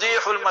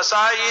Tawdihul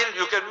Masail,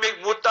 you can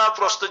make mutta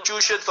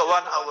prostitution for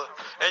 1 hour.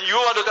 And you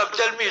want to come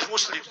tell me he's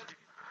Muslim.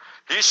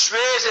 He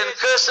swears and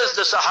curses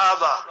the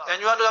Sahaba.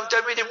 And you want to come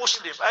tell me they're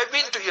Muslim. I've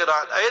been to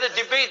Iran. I had a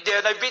debate there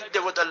and I beat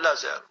them with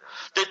Allah's help.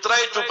 They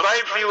tried to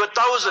bribe me with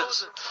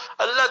thousands.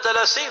 Allah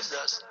Ta'ala saved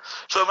us.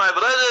 So my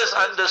brothers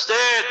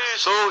understand.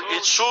 So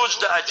it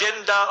suits the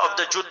agenda of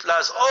the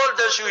Jutlas. All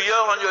this you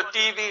hear on your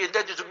TV, and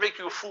that is to make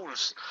you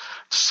fools.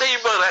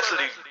 Saber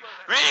rattling.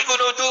 We're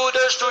going to do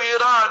this to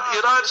Iran.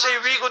 Iran say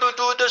we're going to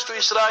do this to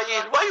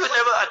Israel. Why you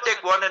never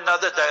attack one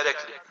another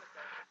directly?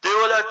 They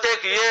will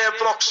attack,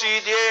 proxy,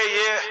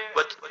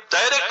 but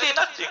directly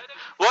nothing.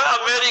 Why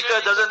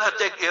America doesn't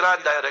attack Iran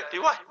directly?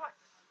 Why?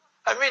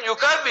 I mean, you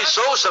can't be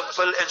so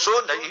simple and so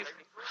naive.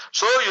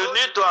 So you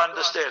need to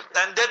understand.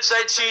 And that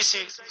side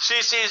Sisi.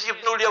 Sisi is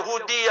Ibnul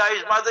Yahudiya,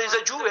 his mother is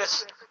a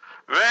Jewess.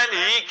 When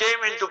he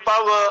came into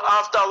power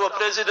after our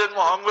President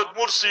Muhammad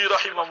Mursi,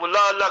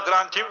 rahimahullah, Allah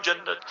grant him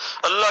Jannat.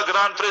 Allah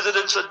grant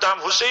President Saddam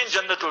Hussein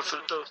Jannatul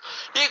Firdaus.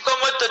 He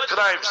committed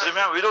crimes,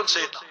 remember, we don't say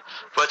that.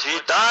 But he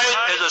died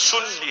as a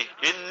Sunni.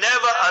 He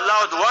never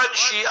allowed one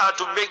Shia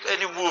to make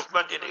any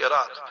movement in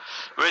Iraq.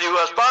 When he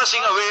was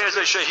passing away as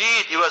a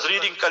Shaheed, he was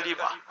reading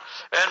Kalima.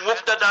 And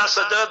Muqtada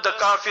Sadr, the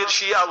Kafir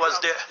Shia, was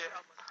there.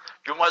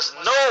 You must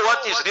know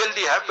what is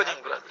really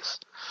happening, brothers.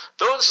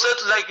 Don't sit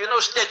like,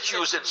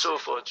 statues and so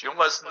forth. You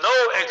must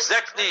know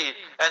exactly,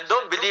 and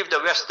don't believe the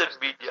Western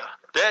media.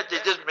 They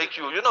just make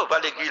you,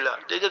 baligila.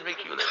 They just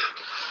make you like that.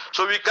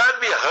 So we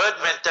can't be a herd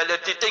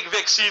mentality. Take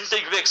vaccine.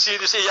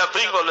 You say, yeah,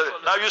 bring all of it.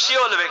 Now you see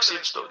all the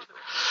vaccine story.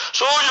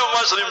 So you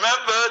must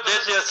remember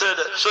there's their third.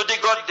 So they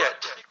got that.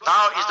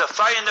 Now is the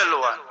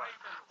final one.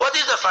 What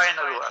is the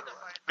final one?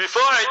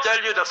 Before I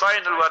tell you the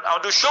final one,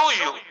 I want to show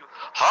you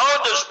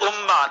how does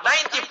Ummah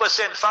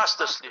 90%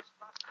 fast asleep.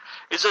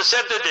 It's a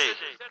Saturday.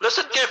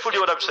 Listen carefully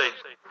what I'm saying.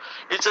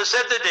 It's a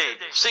Saturday,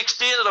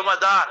 16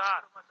 Ramadan.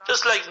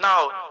 Just like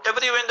now,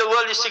 everywhere in the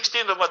world is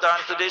 16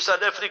 Ramadan. Today,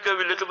 South Africa will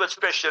be a little bit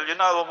special.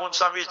 Our moon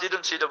Samis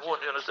didn't see the moon,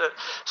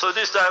 So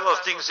this type of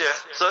things here.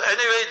 So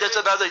anyway, that's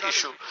another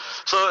issue.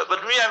 So,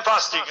 but me, I'm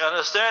fasting,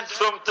 understand?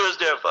 From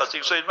Thursday I'm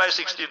fasting. So it's my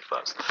 16th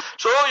fast.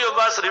 So you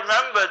must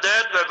remember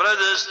that, my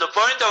brothers, the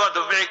point I want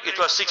to make, it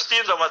was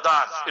 16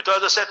 Ramadan. It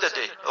was a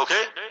Saturday,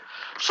 okay?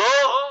 So,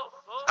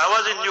 I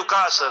was in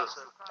Newcastle.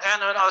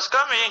 And when I was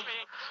coming,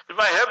 in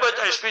my habit,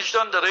 I switched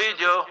on the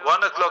radio,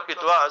 1 o'clock it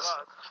was,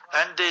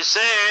 and they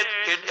said,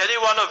 if any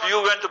one of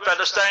you went to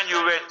Palestine, you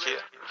went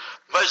here.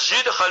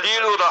 Masjid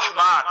Khalilur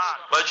Rahman.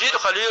 Masjid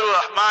Khalilur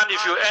Rahman,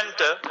 if you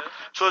enter,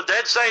 so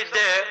that side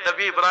there,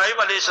 Nabi Ibrahim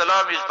alayhi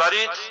salam is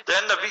buried,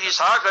 then Nabi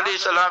Ishaq alayhi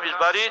salam is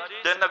buried,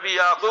 then Nabi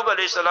Yaqub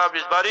alayhi salam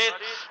is buried,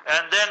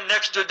 and then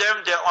next to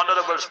them, their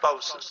honorable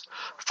spouses.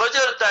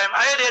 Fajr time,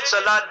 I read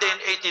Salat Day in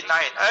 89,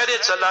 I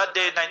read Salat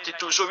Day in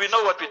 92, so we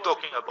know what we're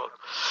talking about.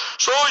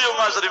 So you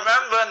must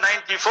remember,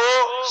 94,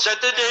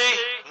 Saturday,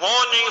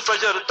 morning,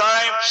 Fajr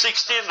time,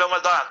 16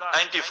 Ramadan,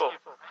 94.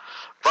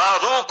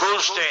 Baruch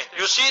Goldstein.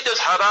 You see this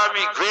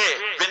Harami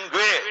bin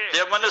Gray,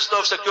 their Minister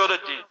of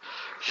Security.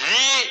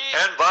 He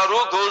and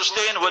Baruch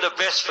Goldstein were the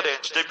best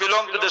friends. They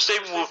belong to the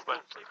same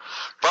movement.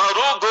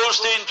 Baruch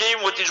Goldstein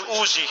came with his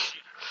Uzi.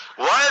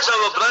 Whilst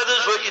our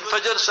brothers were in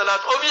Fajr Salat,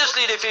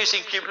 obviously they're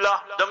facing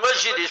Qibla. The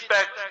masjid is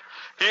packed.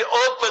 He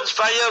opens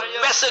fire,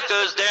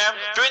 massacres them.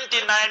 29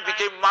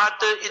 became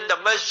martyrs in the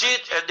masjid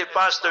and they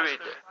passed away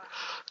there.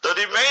 The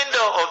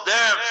remainder of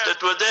them that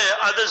were there,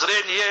 others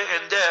ran here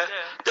and there,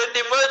 Then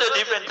they murdered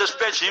him and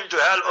dispatched him to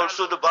hell,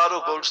 also to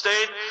Baro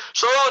Goldstein.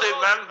 So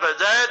remember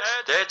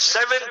that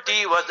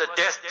 70 was the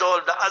death toll,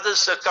 the others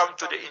succumbed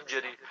to the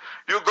injury.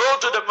 You go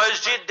to the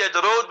masjid, that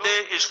road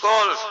there is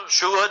called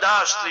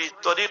Shuhada Street,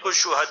 Tariqul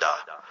Shuhada.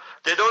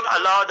 They don't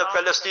allow the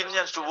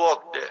Palestinians to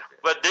walk there,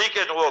 but they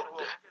can walk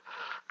there.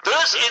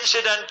 This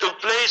incident took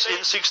place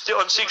on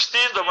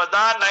 16th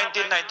Ramadan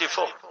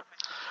 1994.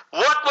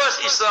 What was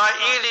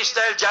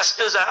Israeli-style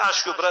justice, I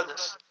ask you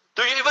brothers?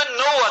 Do you even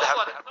know what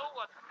happened?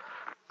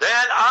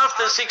 Then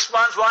after 6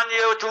 months, 1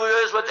 year, 2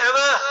 years,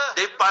 whatever,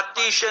 they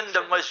partitioned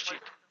the masjid.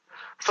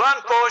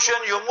 Front portion,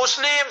 you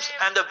Muslims,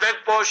 and the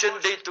back portion,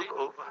 they took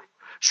over.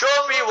 Show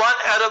me one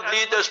Arab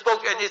leader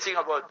spoke anything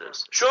about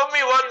this. Show me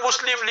one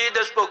Muslim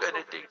leader spoke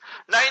anything.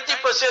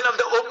 90% of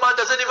the Ummah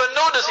doesn't even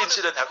know this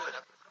incident happened.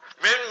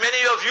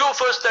 Many of you,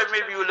 first time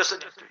maybe you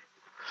listening to it.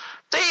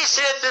 They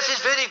said this is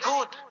very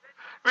good.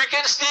 We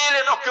can steal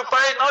and occupy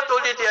not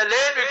only their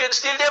land, we can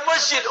steal their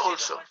masjid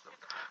also.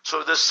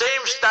 So the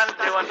same stunt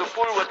they want to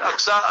pull with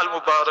Aqsa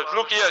al-Mubarak.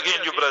 Look here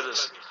again, you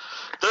brothers.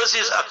 This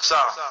is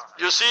Aqsa.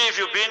 You see, if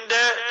you've been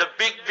there, the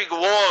big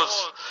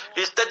walls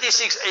is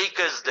 36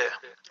 acres there.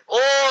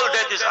 All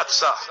that is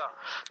Aqsa.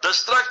 The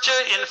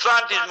structure in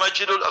front is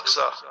Masjidul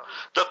Aqsa.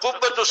 The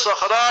Qubbatul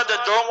Sakhra, the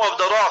dome of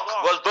the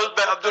rock, was built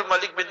by Abdul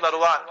Malik bin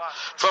Marwan.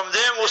 From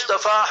there,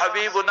 Mustafa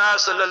Habibuna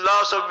sallallahu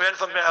alaihi wasallam went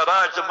from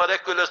Mi'raj, the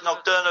miraculous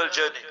nocturnal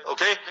journey.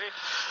 Okay?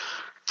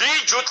 Three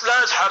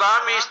Jutlas,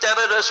 Haramis,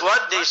 terrorists,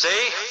 what they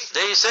say?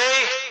 They say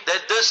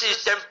that this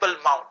is Temple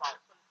Mount.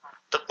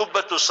 The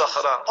Qubbatul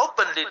Sakhra.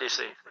 Openly they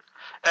say.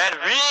 And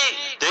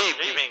they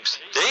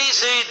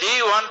say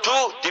they want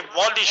to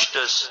demolish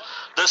this.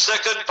 The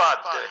second part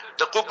there,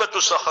 the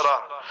Qubbatul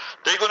Sakhra.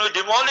 They're going to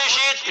demolish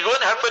it. It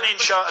won't happen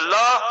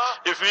inshallah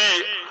if we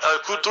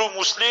go through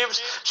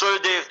Muslims. So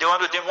they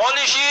want to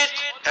demolish it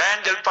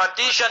and they'll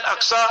partition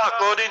Aqsa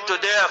according to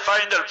their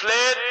final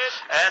plan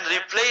and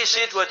replace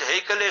it with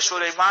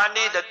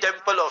Haikal-e-Sulaimani, the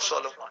Temple of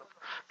Solomon.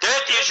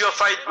 That is your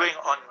fight going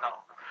on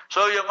now.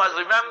 So you must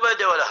remember,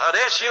 they will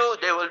harass you,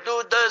 they will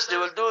do this, they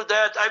will do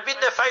that. I've been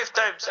there 5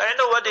 times. I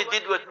know what they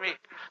did with me.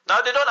 Now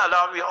they don't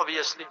allow me,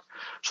 obviously.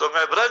 So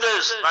my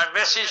brothers, my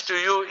message to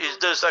you is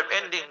this. I'm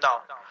ending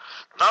now.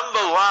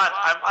 Number one,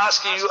 I'm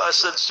asking you a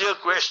sincere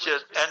question,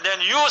 and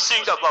then you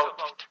think about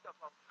it.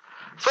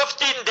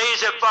 15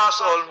 days have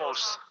passed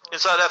almost in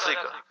South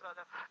Africa.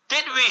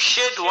 Did we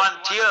shed one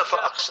tear for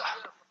Aqsa?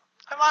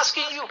 I'm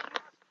asking you.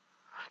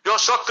 Your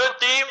soccer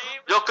team,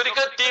 your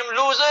cricket team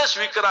loses,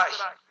 we cry.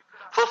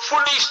 For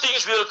foolish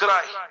things we'll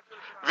cry.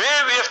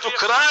 Where we have to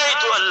cry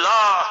to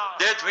Allah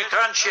that we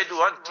can't shed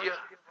one tear.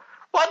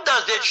 What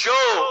does that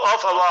show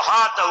of our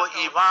heart, our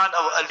iman,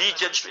 our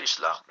allegiance to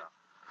Islam?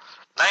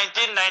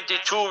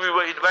 1992 we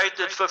were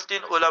invited,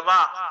 15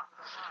 ulama.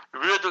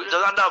 We were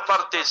under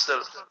apartheid still.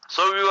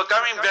 So we were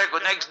coming back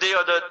the next day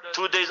or the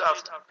 2 days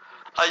after.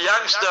 A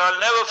youngster, I'll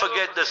never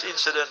forget this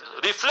incident.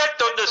 Reflect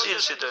on this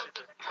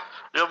incident.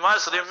 You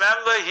must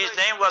remember his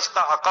name was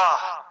Qaqa.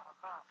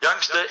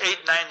 Youngster,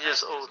 8-9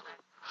 years old.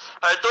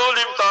 I told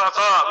him,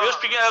 Qaqa, we were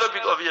speaking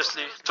Arabic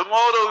obviously.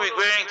 Tomorrow we're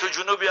going to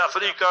Junubi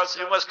Africa,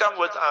 so you must come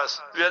with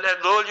us. We'll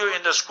enroll you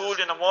in the school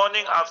in the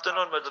morning,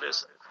 afternoon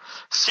madrasa.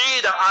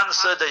 See the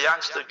answer the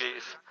youngster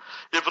gave.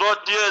 He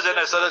brought tears and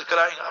I started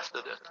crying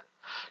after that.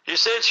 He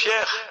said,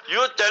 Sheikh,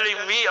 you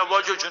telling me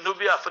about your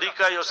Junubi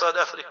Africa, your South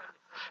Africa.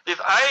 If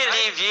I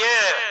live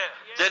here,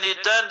 then he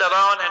turned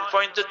around and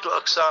pointed to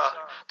Aqsa.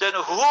 Then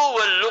who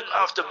will look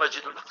after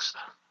Masjidul Aqsa?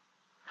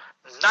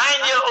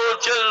 9-year-old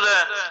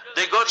children,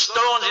 they got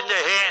stones in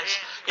their hands,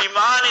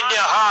 iman in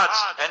their hearts,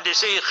 and they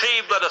say,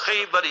 Khaybar,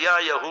 Khaybar, ya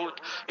Yahud,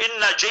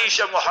 inna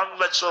jaysha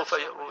Muhammad sofa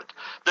Yahud.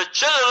 The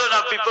children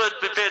are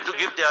prepared to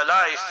give their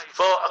life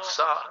for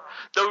Aqsa.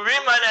 The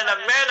women and the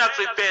men are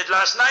prepared.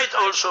 Last night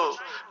also,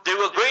 they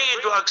were going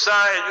into Aqsa,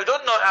 and you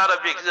don't know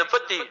Arabic, it's a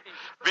pity.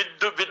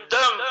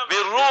 Biddam,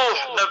 biruh,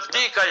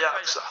 nafdika ya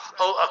Aqsa.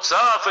 Oh Aqsa,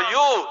 for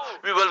you,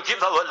 we will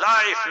give our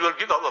life, we will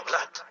give our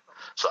blood.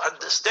 So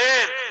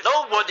understand,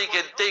 nobody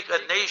can take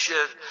a nation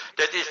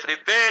that is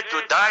prepared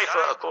to die for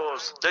a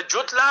cause. The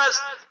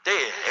Jutlas, they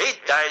hate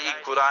dying,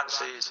 Quran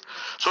says.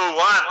 So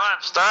one,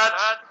 start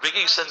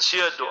making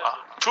sincere dua.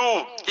 2,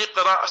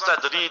 Iqra,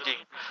 start reading.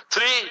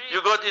 3,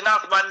 you got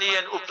enough money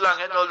and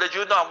uplang and all that,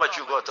 you know how much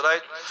you got,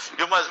 right?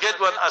 You must get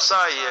one asa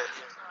here.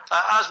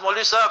 I asked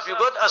Maulvi Sahib, you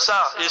got asa?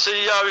 He said,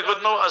 yeah, we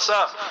got no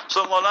asa.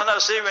 So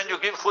Maulana say, when you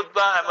give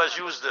khutbah, I must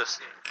use this.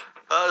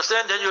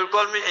 Understand? Then you'll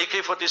call me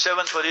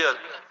AK-47 for real.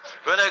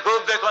 When I go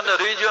back on the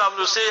radio, I'm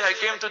going to say, I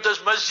came to this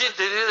masjid,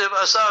 they didn't have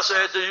asa, so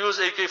I had to use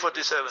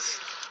AK-47.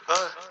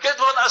 Get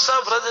one asa,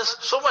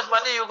 brothers. So much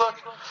money you got.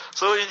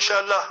 So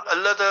inshallah,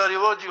 Allah will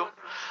reward you.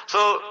 So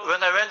when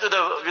I went to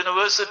the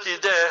university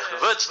there,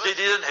 words they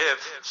didn't have.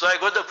 So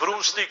I got a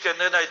broomstick and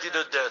then I did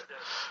it there.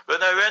 When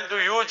I went to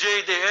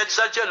UJ, they had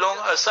such a long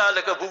asa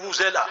like a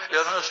bubuzela.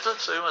 You understood?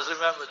 So you must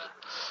remember that.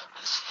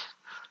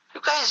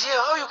 You guys here,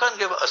 how you can't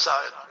give asa?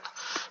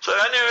 So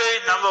anyway,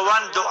 number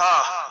 1, dua.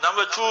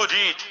 Number 2,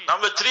 read.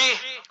 Number 3,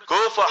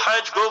 go for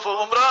Hajj, go for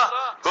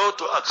Umrah. go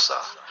to Aqsa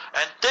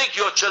and take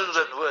your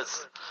children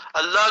with.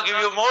 Allah give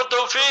you more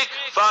tawfiq,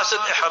 fasten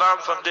ihram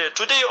from there.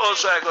 Today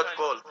also I got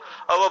called.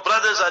 Our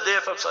brothers are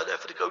there from South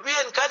Africa. We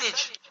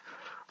encourage.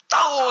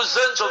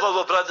 Thousands of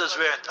our brothers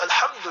went.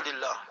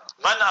 Alhamdulillah.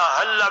 من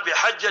أهل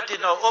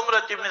بحجة أو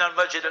أمرة من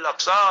المسجد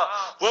الأقصى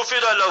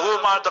غفر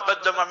له ما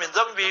تقدم من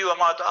ذنبه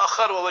وما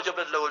تأخر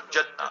ووجبت له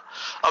الجنة.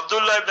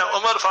 Abdullah ibn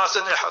Umar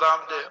fastened ihram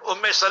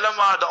there.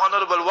 Salama, the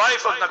honorable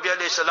wife of Nabi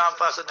alayhi salam,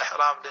 fastened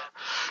ihram there.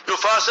 You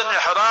fasten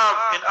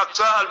ihram in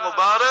Aqsa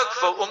al-Mubarak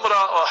for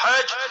Umrah or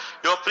Hajj,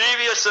 your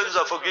previous sins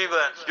are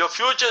forgiven, your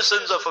future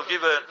sins are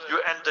forgiven, you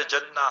enter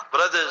Jannah.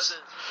 Brothers,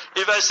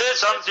 if I say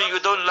something you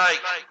don't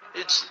like,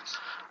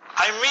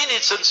 I mean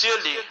it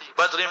sincerely,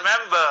 but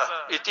remember,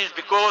 it is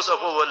because of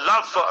our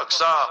love for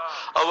Aqsa,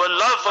 our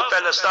love for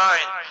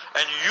Palestine,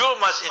 and you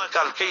must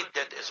inculcate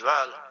that as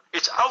well.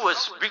 It's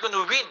ours. We're going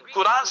to win.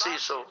 Quran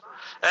says so.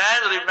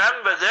 And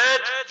remember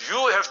that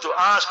you have to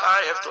ask,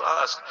 I have to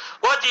ask,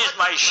 what is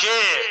my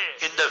share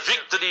in the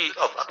victory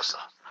of Aqsa?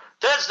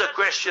 That's the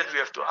question we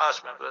have to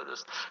ask, my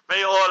brothers.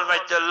 May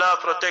Almighty Allah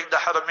protect the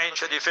Haramain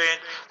Sharifain,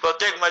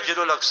 protect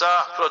Masjidul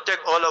Aqsa,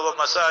 protect all our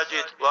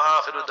masajid. Wa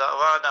akhiru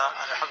da'wana,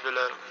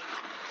 alhamdulillah.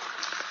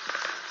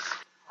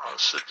 I'll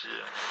sit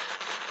here.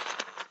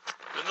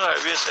 You know, I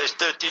wear size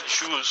 13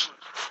 shoes.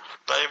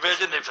 Now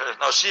imagine if,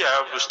 now see, I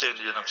have to stand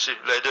here, now see,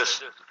 like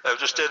this. I have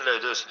to stand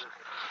like this.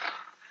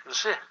 You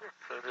see?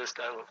 Like this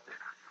type of thing.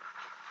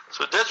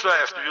 So that's why I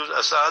have to use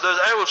asa, otherwise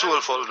I also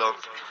will fall down.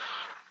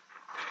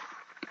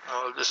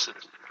 Now listen.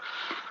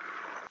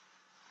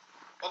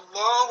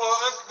 Allahu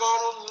Akbar,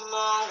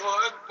 Allahu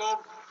Akbar.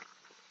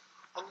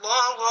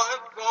 Allahu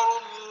Akbar,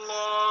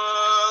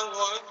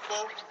 Allahu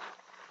Akbar.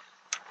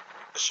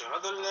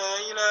 أشهد أن لا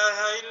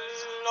إله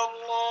إلا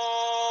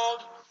الله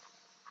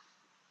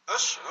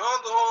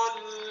أشهد أن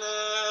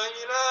لا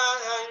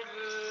إله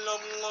إلا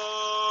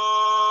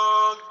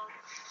الله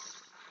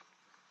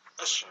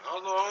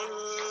أشهد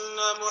أن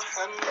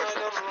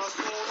محمدا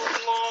رسول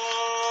الله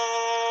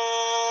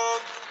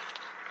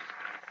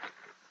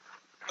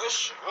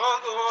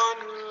أشهد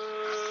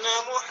أن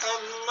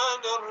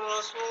محمدا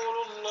رسول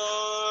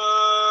الله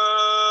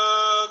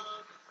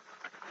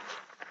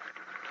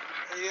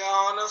حي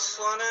على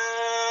الصلاة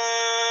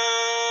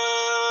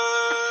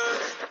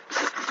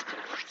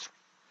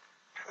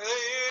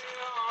حي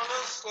على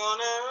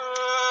الصلاة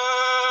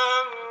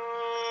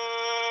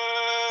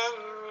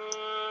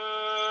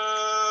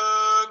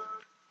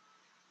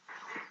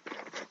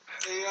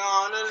حي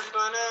على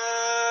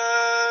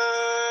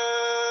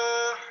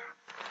الفلاح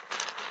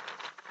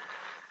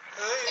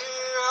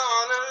حي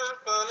على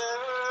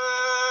الفلاح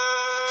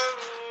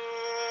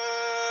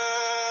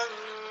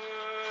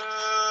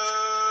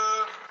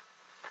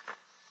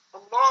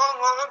الله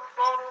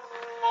أكبر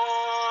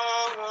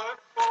الله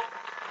أكبر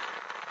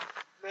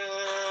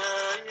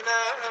لا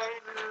إله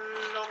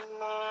إلا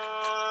الله.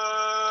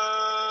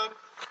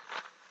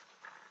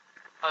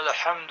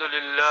 الحمد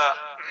لله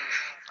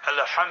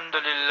الحمد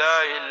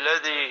لله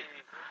الذي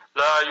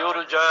لا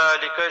يرجى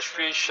لكشف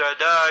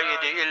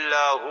الشدائد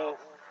إلا هو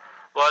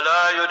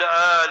ولا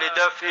يدعى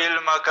لدفع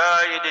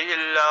المكائد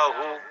إلا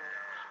هو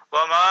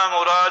وما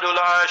مراد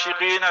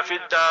العاشقين في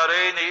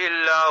الدارين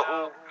إلا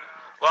هو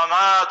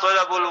وما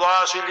طلب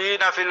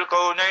الواصلين في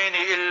الكونين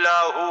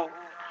إلا هو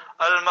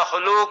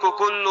المخلوق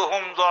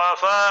كلهم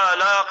ضعفاء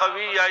لا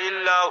قوي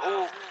إلا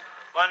هو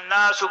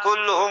والناس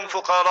كلهم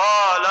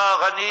فقراء لا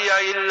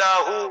غني إلا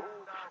هو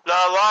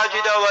لا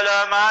واجد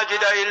ولا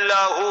ماجد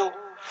إلا هو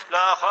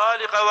لا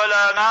خالق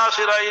ولا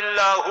ناصر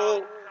إلا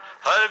هو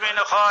هل من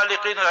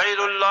خالق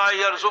غير الله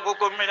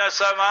يرزقكم من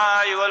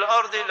السماء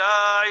والأرض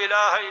لا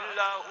إله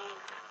إلا هو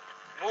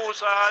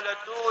موسى على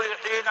الطور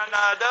حين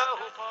ناداه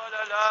قال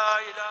لا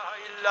إله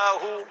إلا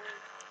هو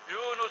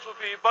يونس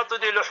في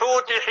بطن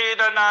الحوت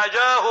حين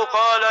ناجاه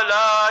قال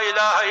لا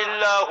إله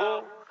إلا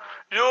هو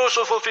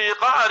يوسف في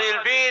قعر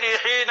البير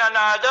حين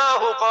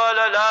ناداه قال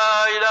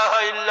لا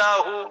إله إلا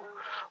هو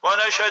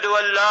ونشهد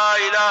أن لا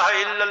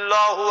إله إلا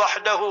الله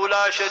وحده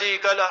لا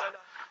شريك له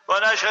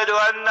ونشهد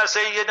أن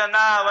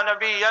سيدنا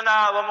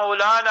ونبينا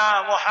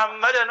ومولانا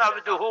محمدا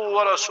عبده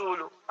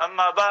ورسوله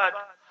أما بعد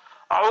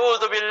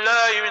أعوذ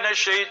بالله من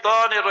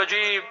الشيطان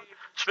الرجيم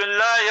بسم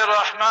الله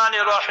الرحمن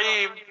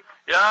الرحيم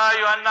يا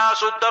أيها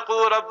الناس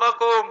اتقوا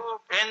ربكم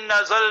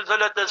إن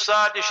زلزلة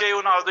الساعة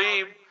شيء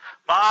عظيم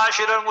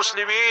معاشر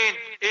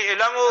المسلمين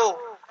اعلموا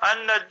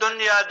أن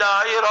الدنيا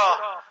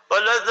دائرة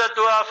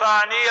ولذتها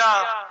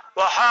فانية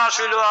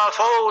وحاصلها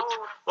فوت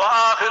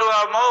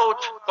وآخرها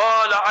موت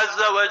قال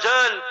عز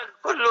وجل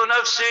كل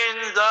نفس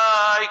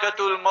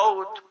ذائقة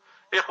الموت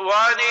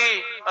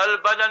إخواني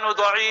البدن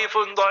ضعيف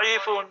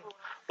ضعيف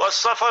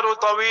والسفر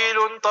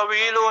طويل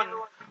طويل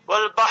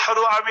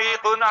والبحر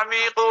عميق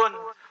عميق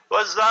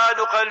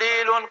والزاد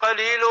قليل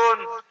قليل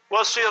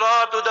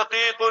والصراط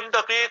دقيق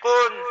دقيق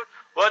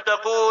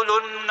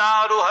وتقول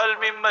النار هل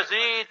من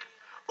مزيد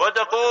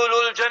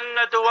وتقول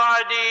الجنة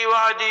وعدي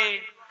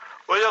وعدي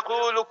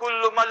ويقول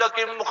كل ملك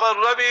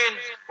مقرب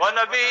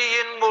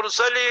ونبي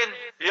مرسل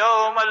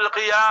يوم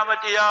القيامة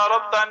يا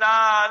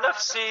ربنا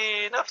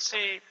نفسي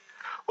نفسي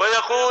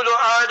ويقول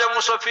آدم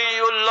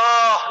صفي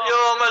الله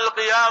يوم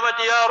القيامة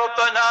يا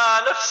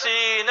ربنا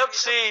نفسي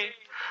نفسي.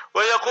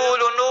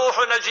 ويقول نوح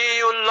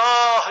نجي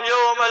الله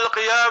يوم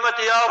القيامة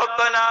يا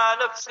ربنا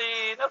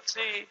نفسي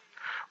نفسي.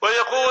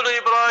 ويقول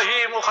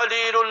إبراهيم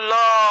خليل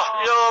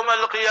الله يوم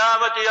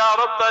القيامة يا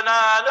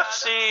ربنا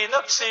نفسي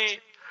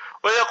نفسي.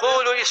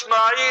 ويقول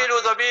إسماعيل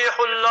ذبيح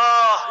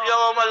الله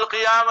يوم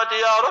القيامة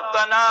يا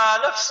ربنا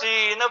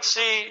نفسي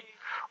نفسي.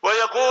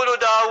 ويقول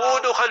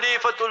داود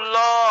خليفة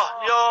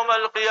الله يوم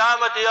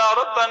القيامة يا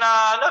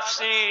ربنا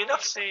نفسي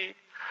نفسي.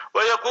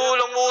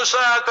 ويقول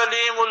موسى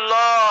كليم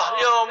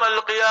الله يوم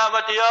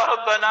القيامة يا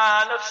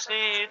ربنا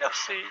نفسي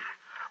نفسي.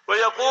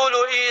 ويقول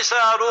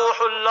عيسى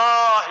روح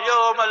الله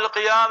يوم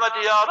القيامة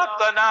يا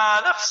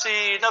ربنا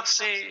نفسي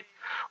نفسي.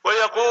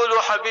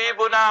 ويقول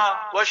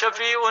حبيبنا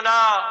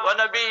وشفيعنا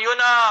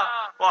ونبينا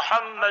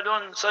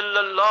محمد صلى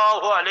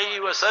الله عليه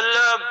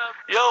وسلم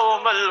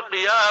يوم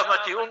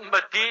القيامة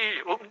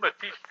أمتي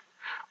أمتي.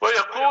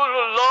 ويقول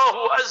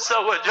الله عز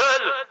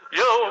وجل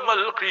يوم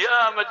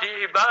القيامة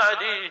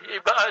عبادي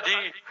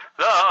عبادي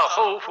لا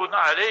خوف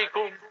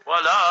عليكم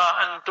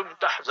ولا أنتم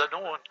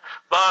تحزنون.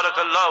 بارك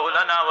الله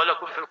لنا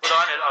ولكم في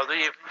القرآن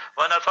العظيم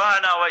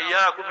ونفعنا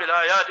وإياكم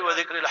بالآيات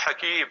وذكر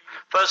الحكيم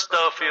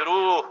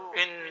فاستغفروه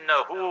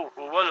إنه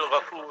هو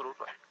الغفور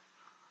الرحيم.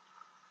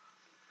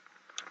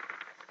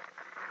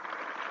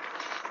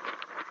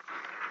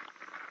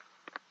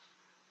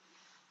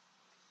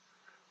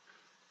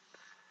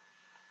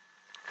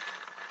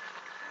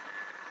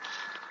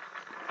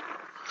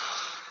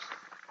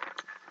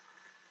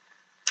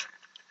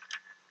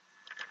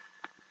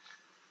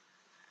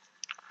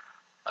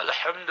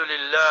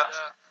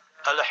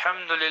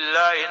 الحمد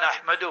لله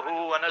نحمده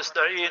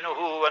ونستعينه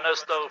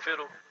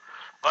ونستغفره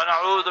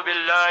ونعوذ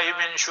بالله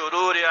من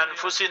شرور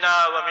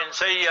أنفسنا ومن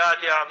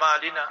سيئات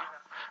أعمالنا.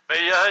 من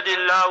يهد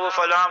الله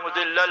فلا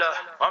مضل له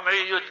ومن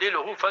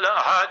يضلله فلا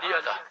هادي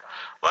له.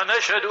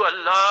 ونشهد أن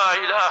لا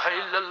إله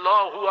إلا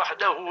الله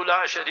وحده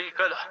لا شريك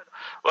له.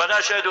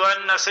 ونشهد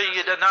أن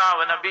سيدنا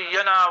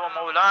ونبينا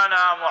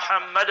ومولانا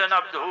محمدا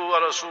عبده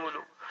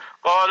ورسوله.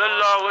 قال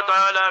الله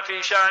تعالى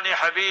في شأن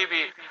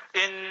حبيبي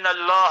إن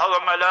الله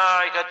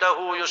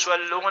وملائكته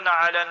يصلون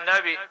على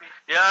النبي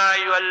يا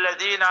أيها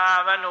الذين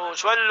آمنوا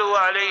صلوا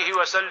عليه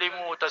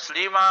وسلموا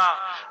تسليما.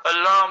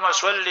 اللهم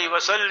صل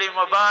وسلم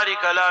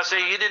وبارك على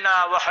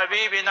سيدنا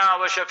وحبيبنا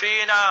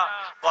وشفينا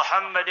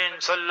محمد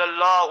صلى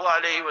الله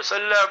عليه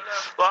وسلم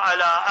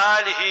وعلى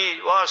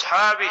آله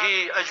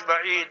وأصحابه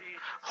أجمعين،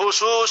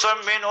 خصوصا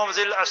منهم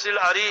ذي الأصل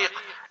العريق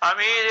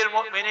أمير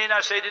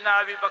المؤمنين سيدنا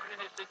أبي بكر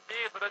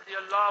الصديق رضي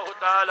الله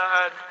تعالى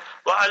عنه،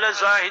 وعلى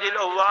الزاهد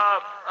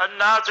الأواب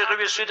الناطق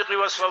بالصدق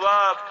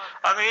والصواب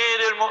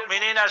أمير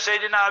المؤمنين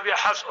سيدنا أبي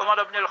حفص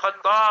عمر بن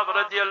الخطاب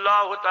رضي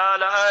الله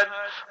تعالى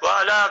عنه،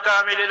 وعلى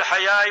كامل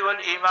الحياء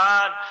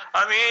والإيمان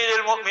أمير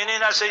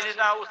المؤمنين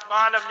سيدنا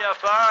عثمان بن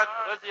عفان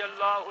رضي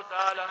الله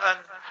تعالى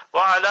عنه،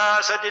 وعلى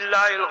أسد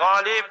الله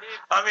الغالب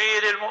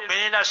أمير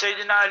المؤمنين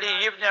سيدنا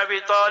علي بن أبي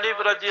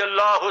طالب رضي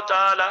الله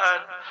تعالى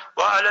عنه،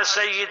 وعلى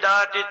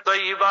السيدات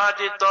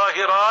الطيبات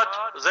الطاهرات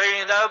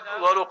زينب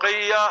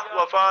ورقية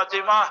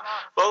وفاطمة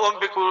وأم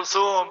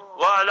كلثوم،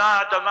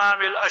 وعلى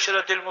تمام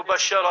الأشرة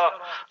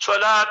المبشرة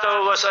صلاة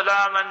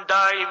وسلاما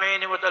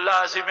دائمين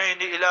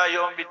متلازمين إلى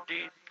يوم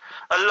الدين.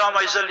 اللهم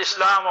اعز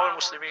الإسلام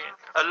والمسلمين،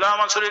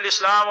 اللهم انصر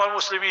الإسلام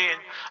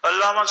والمسلمين،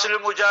 اللهم انصر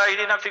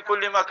المجاهدين في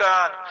كل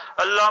مكان،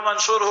 اللهم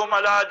انصرهم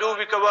على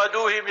عدوك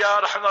وعدوهم يا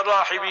أرحم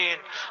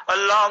الراحمين.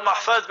 اللهم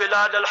احفظ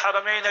بلاد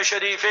الحرمين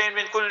الشريفين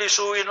من كل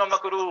سوء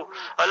ومكروه،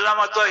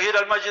 اللهم طهر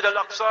المسجد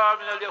الأقصى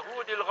من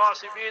اليهود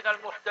الغاصبين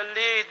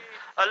المحتلين،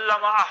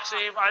 اللهم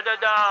احصهم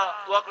عددا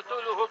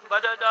واقتلهم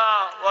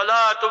بددا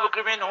ولا تبق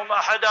منهم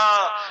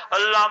أحدا.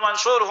 اللهم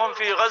انصرهم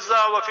في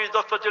غزة وفي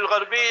ضفة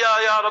الغربية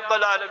يا رب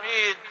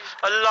العالمين.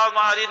 اللهم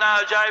أرنا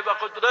عجائب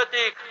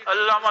قدرتك،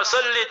 اللهم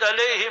سلط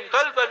عليهم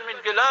كلبا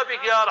من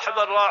كلابك يا أرحم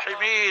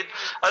الراحمين.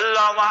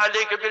 اللهم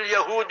عليك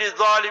باليهود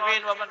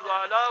الظالمين ومن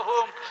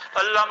والاهم.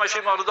 اللهم اشف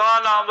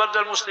مرضانا ومرضى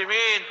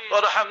المسلمين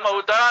وارحم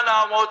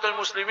موتانا وموتى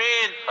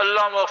المسلمين.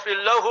 اللهم اغفر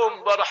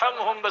لهم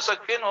وارحمهم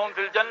وسكنهم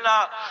في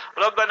الجنة.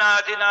 ربنا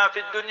آتنا في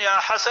الدنيا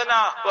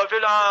حسنة وفي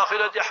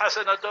الآخرة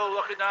حسنة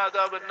وقنا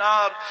عذاب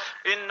النار.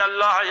 إن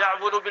الله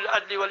يأمر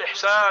بالعدل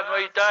والإحسان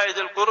وإيتاء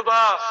ذي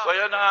القربى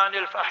وينهى عن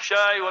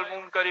الفحشاء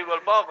والمنكر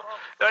والبغي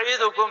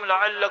يعظكم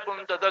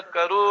لعلكم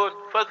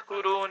تذكرون.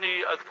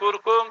 فاذكروني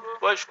أذكركم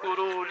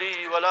واشكروا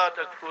لي ولا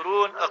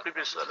تكفرون. أقم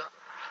الصلاة.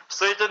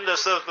 Straighten the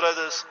surf,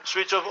 brothers.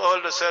 Switch off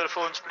all the cell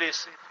phones,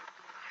 please.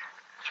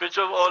 Switch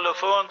off all the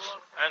phones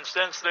and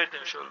stand straight,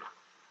 inshallah.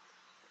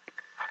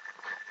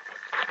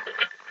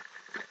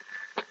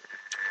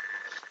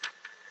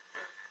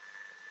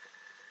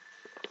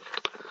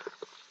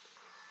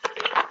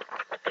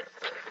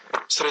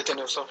 Straighten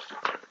yourself.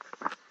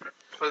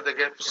 Fill the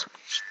gaps.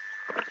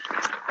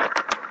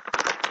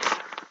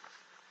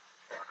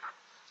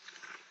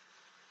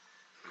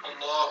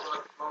 الله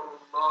أكبر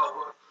الله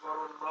أكبر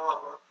الله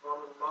أكبر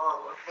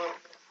الله أكبر.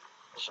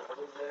 أشهد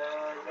أن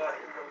لا إله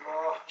إلا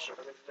الله أشهد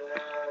أن لا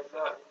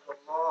إله إلا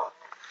الله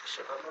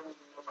أشهد أن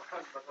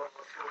محمدا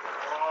رسول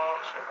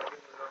الله أشهد أن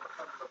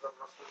محمدا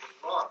رسول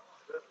الله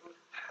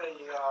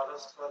حي على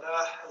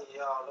الصلاة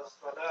حي على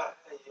الصلاة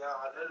حي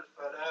على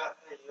الفلاح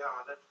حي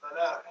على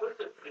الفلاح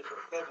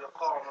قد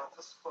قامت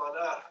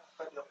الصلاة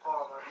قد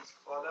قامت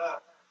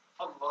الصلاة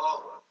الله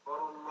أكبر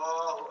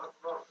الله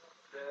أكبر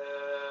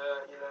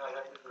لا إله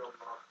إلا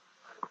الله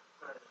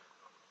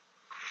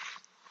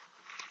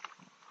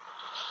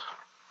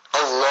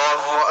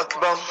الله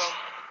أكبر.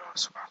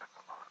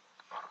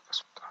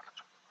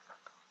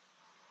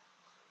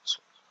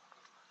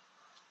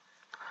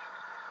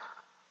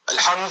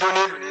 الحمد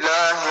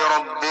لله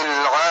رب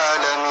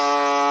العالمين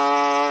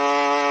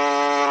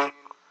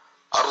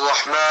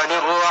الرحمن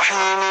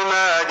الرحيم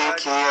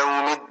مالك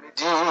يوم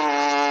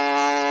الدين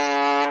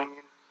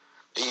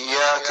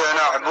إياك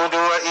نعبد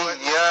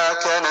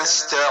وإياك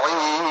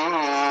نستعين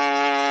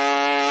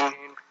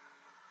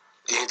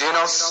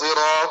اهدنا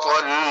الصراط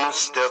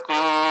المستقيم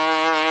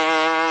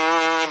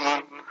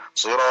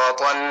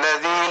صراط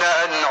الذين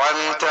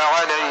أنعمت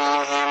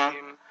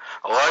عليهم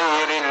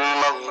غير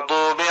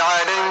المغضوب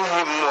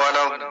عليهم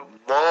ولا الضالين.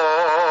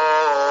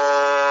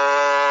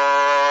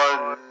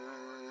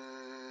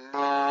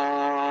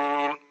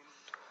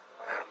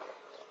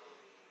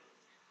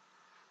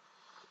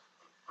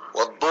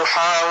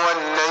 والضحى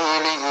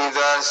والليل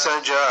إذا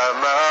سجى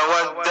ما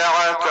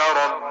ودعك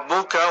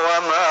ربك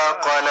وما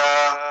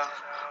قلى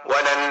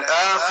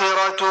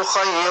وللآخرة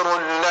خير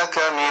لك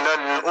من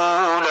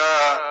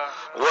الأولى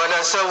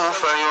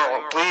ولسوف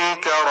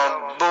يعطيك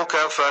ربك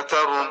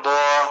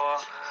فترضى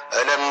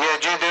ألم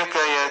يجدك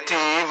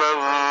يتيما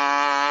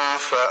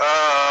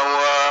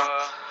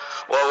فآوى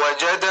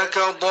ووجدك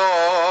ضالا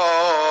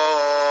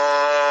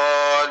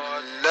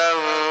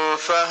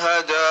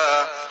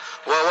فهدى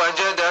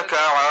ووجدك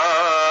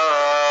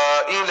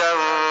عائلا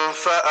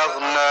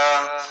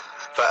فأغنى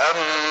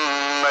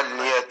فأما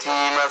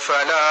اليتيم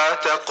فلا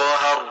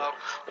تقهر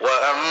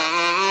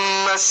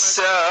وأما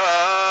السائل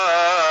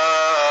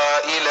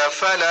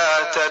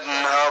فلا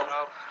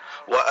تنهر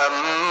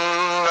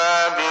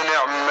وأما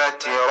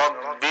بنعمة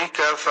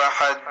ربك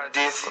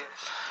فحدث.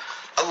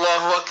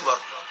 الله أكبر.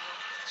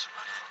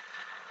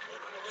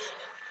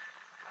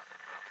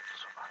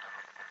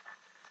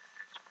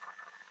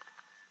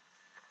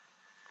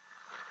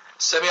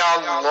 سمع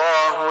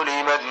الله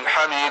لمن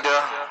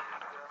حمده.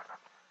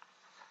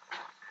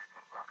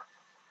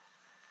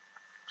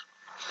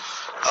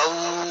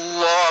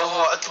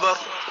 الله أكبر.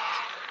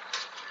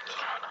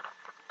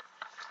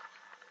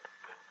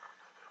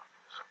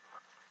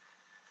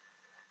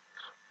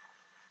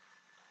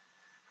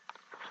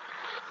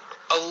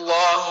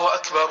 الله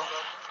أكبر.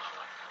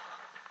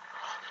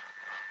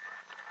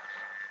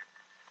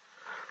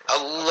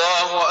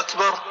 الله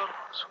أكبر.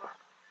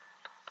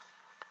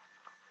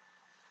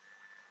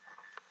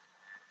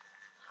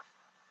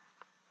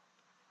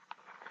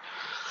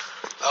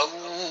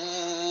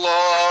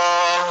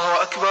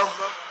 الله أكبر.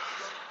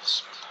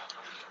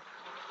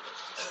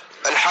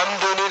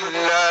 الحمد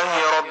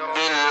لله رب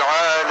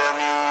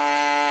العالمين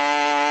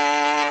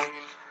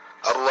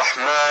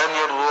الرحمن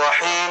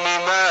الرحيم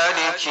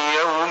مالك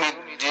يوم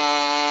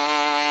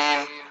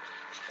الدين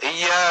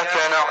إياك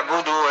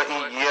نعبد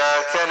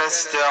وإياك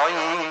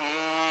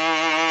نستعين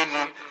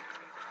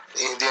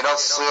اهدنا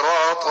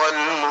الصراط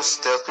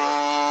المستقيم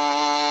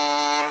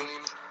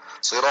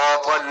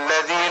صراط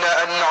الذين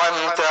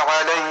أنعمت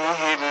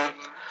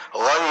عليهم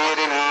غير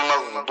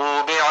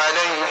المغضوب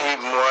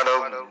عليهم ولا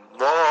الضالين.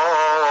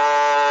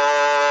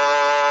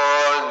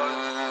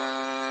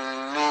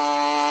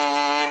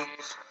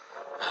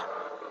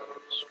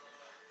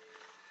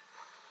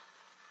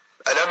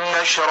 ألم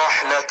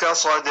نشرح لك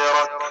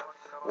صدرك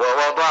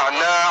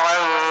ووضعنا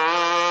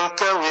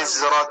عنك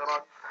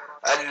وزرك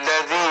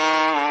الذي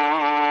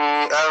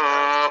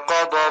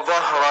أنقض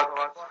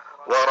ظهرك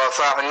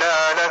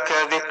ورفعنا لك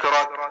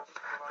ذكرك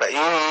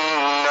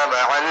فإن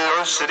مع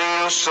العسر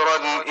يسرا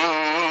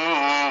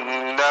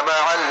إن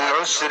مع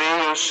العسر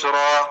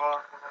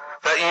يسرا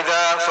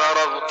فإذا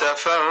فرغت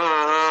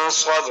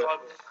فانصب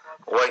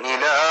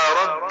وإلى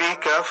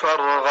ربك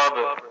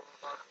فارغب.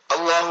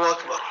 الله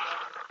أكبر.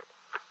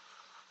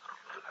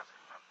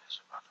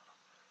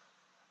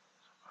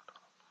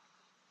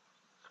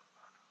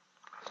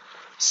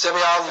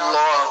 سمع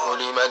الله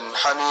لمن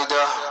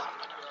حمده.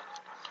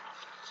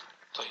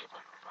 طيب.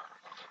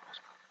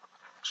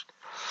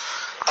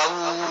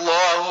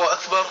 الله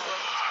أكبر.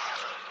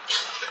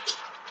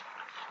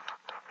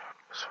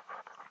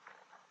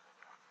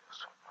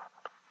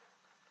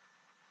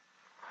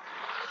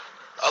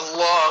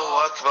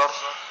 الله أكبر.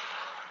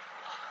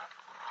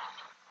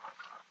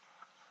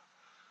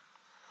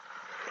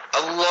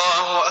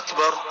 الله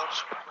أكبر.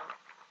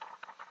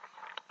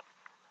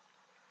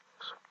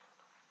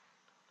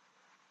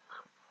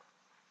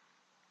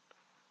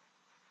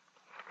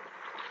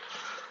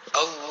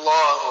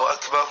 الله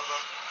أكبر.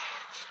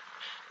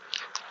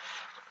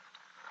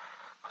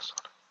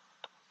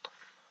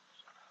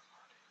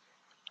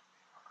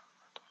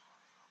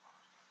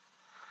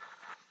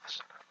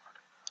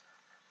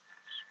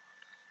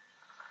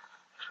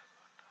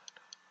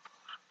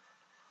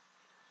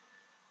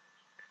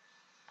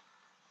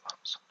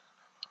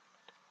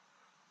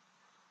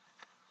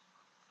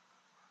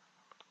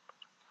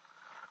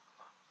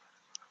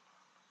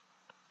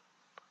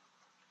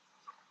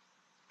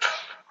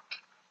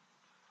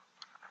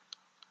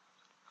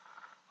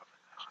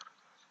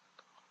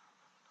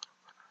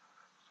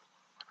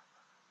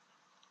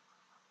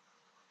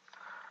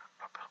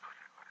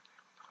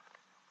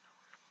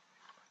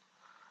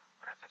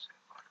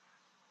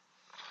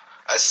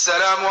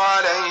 السلام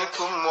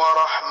عليكم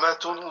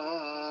ورحمة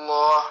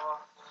الله.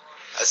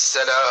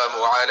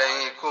 السلام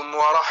عليكم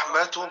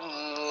ورحمة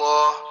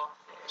الله.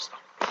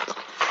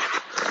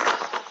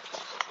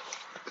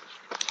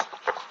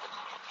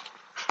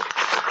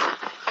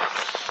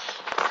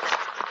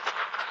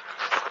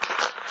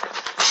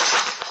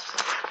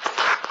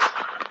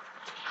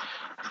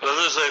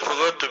 Brothers, I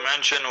forgot to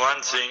mention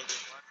one thing.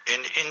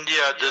 In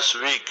India this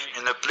week,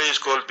 in a place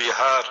called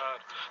Bihar,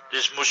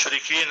 these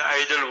mushrikeen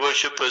idol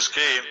worshippers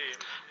came.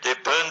 They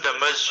burned the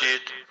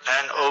masjid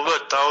and over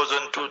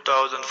 1,000,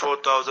 2,000,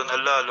 4,000,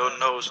 Allah alone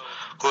knows,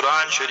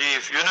 Quran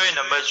Sharif, you know, in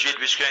the masjid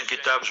which kind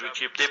kitabs we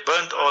keep, they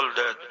burnt all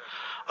that.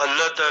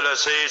 Allah Ta'ala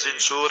says in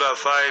Surah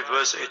 5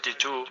 verse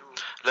 82,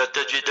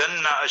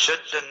 لَتَجِدَنَّ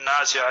أَشَدَّ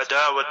النَّاسِ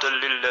عَدَاوَةً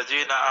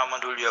لِلَّذِينَ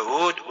آمَنُوا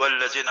الْيَهُودِ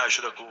وَالَّذِينَ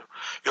أَشْرَكُوا.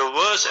 Your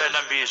worst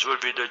enemies will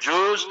be the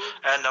Jews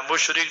and the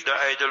mushrik, the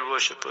idol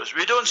worshippers.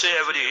 We don't say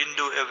every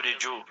Hindu, every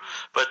Jew,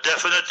 but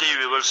definitely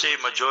we will say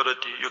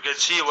majority. You can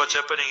see what's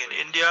happening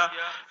in India,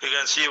 you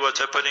can see what's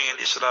happening in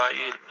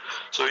Israel.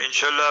 So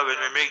inshallah, when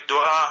we make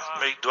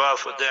dua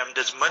for them.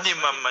 That's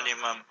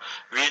minimum.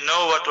 We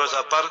know what was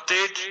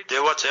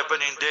apartheid, what's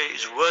happening there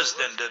is worse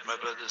than that, my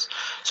brothers.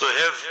 So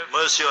have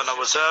mercy on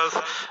ourselves,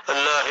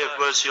 Allah have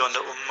mercy on the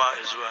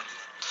ummah as well.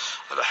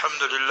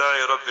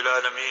 Alhamdulillahi Rabbil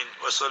Alameen,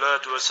 wa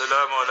salatu wa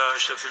salamu ala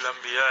ashrafil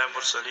anbiya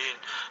mursaleen,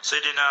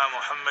 Sayyidina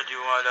Muhammad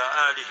wa ala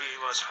alihi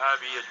wa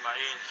ashabihi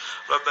ajma'in.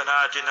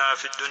 Rabbana atina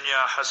fid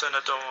dunya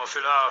hasanatan wa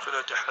fil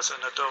akhirati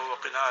hasanatan wa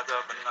qina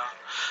adhaban nar.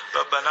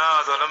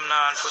 Rabbana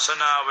zalamna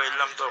anfusana wa in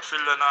lam taghfir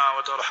lana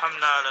wa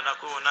tarhamna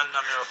lanakunanna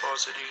minal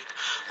khasirin.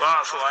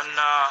 Wa'fu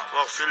anna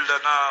waghfir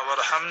lana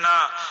warhamna,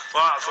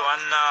 wa'fu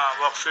anna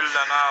waghfir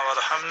lana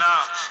warhamna,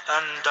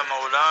 anta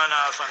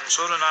maulana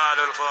fansurna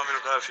ala al-qawmil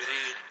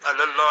kafirin.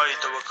 على الله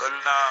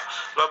توكلنا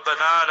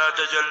ربنا لا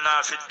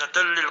تجعلنا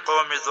فتنة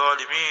للقوم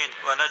الظالمين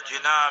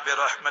ونجنا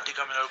برحمتك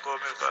من القوم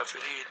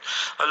الكافرين.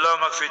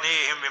 اللهم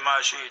اكفنيهم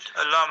بما شئت،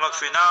 اللهم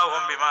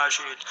اكفناهم بما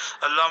شئت،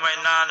 اللهم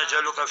إنا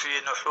نجعلك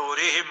في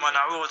نحورهم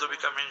ونعوذ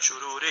بك من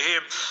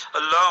شرورهم.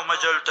 اللهم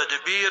اجعل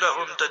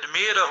تدبيرهم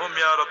تدميرهم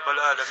يا رب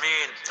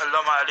العالمين.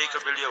 اللهم عليك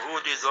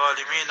باليهود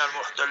الظالمين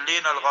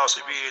المحتلين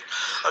الغاصبين.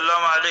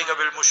 اللهم عليك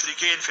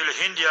بالمشركين في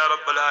الهند يا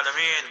رب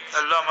العالمين.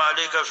 اللهم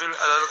عليك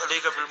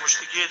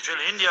بالمشركين في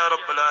الهند يا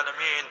رب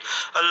العالمين.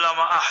 اللهم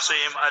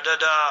احصهم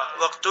عددا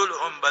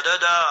واقتلهم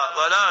بددا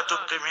ولا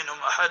تبق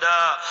منهم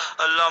احدا.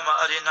 اللهم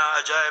ارنا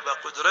عجائب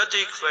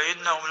قدرتك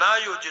فانهم لا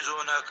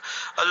يعجزونك.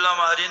 اللهم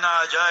ارنا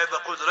عجائب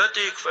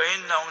قدرتك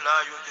فانهم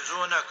لا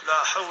يعجزونك.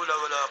 لا حول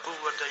ولا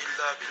قوة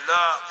الا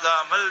بالله.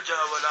 لا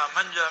ملجأ ولا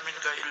منجا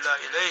منك الا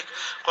اليك.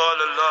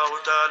 قال الله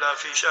تعالى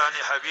في شأن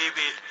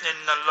حبيبي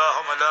ان الله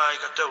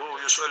وملائكته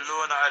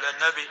يصلون على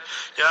النبي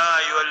يا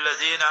ايها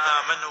الذين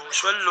امنوا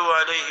صلوا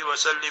عليه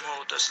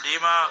وسلموا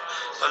تسليما.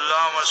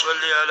 اللهم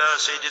صل على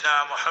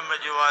سيدنا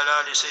محمد وعلى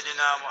ال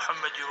سيدنا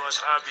محمد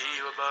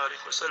واصحابه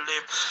وبارك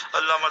وسلم.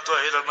 اللهم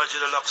طهر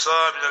المسجد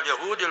الاقصى من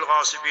اليهود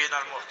الغاصبين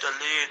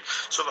المحتلين.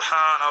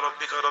 سبحان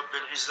ربك رب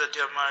العزة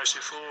عما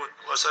يصفون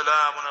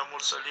وسلام على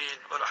المرسلين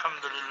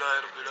والحمد لله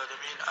رب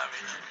العالمين.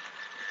 آمين.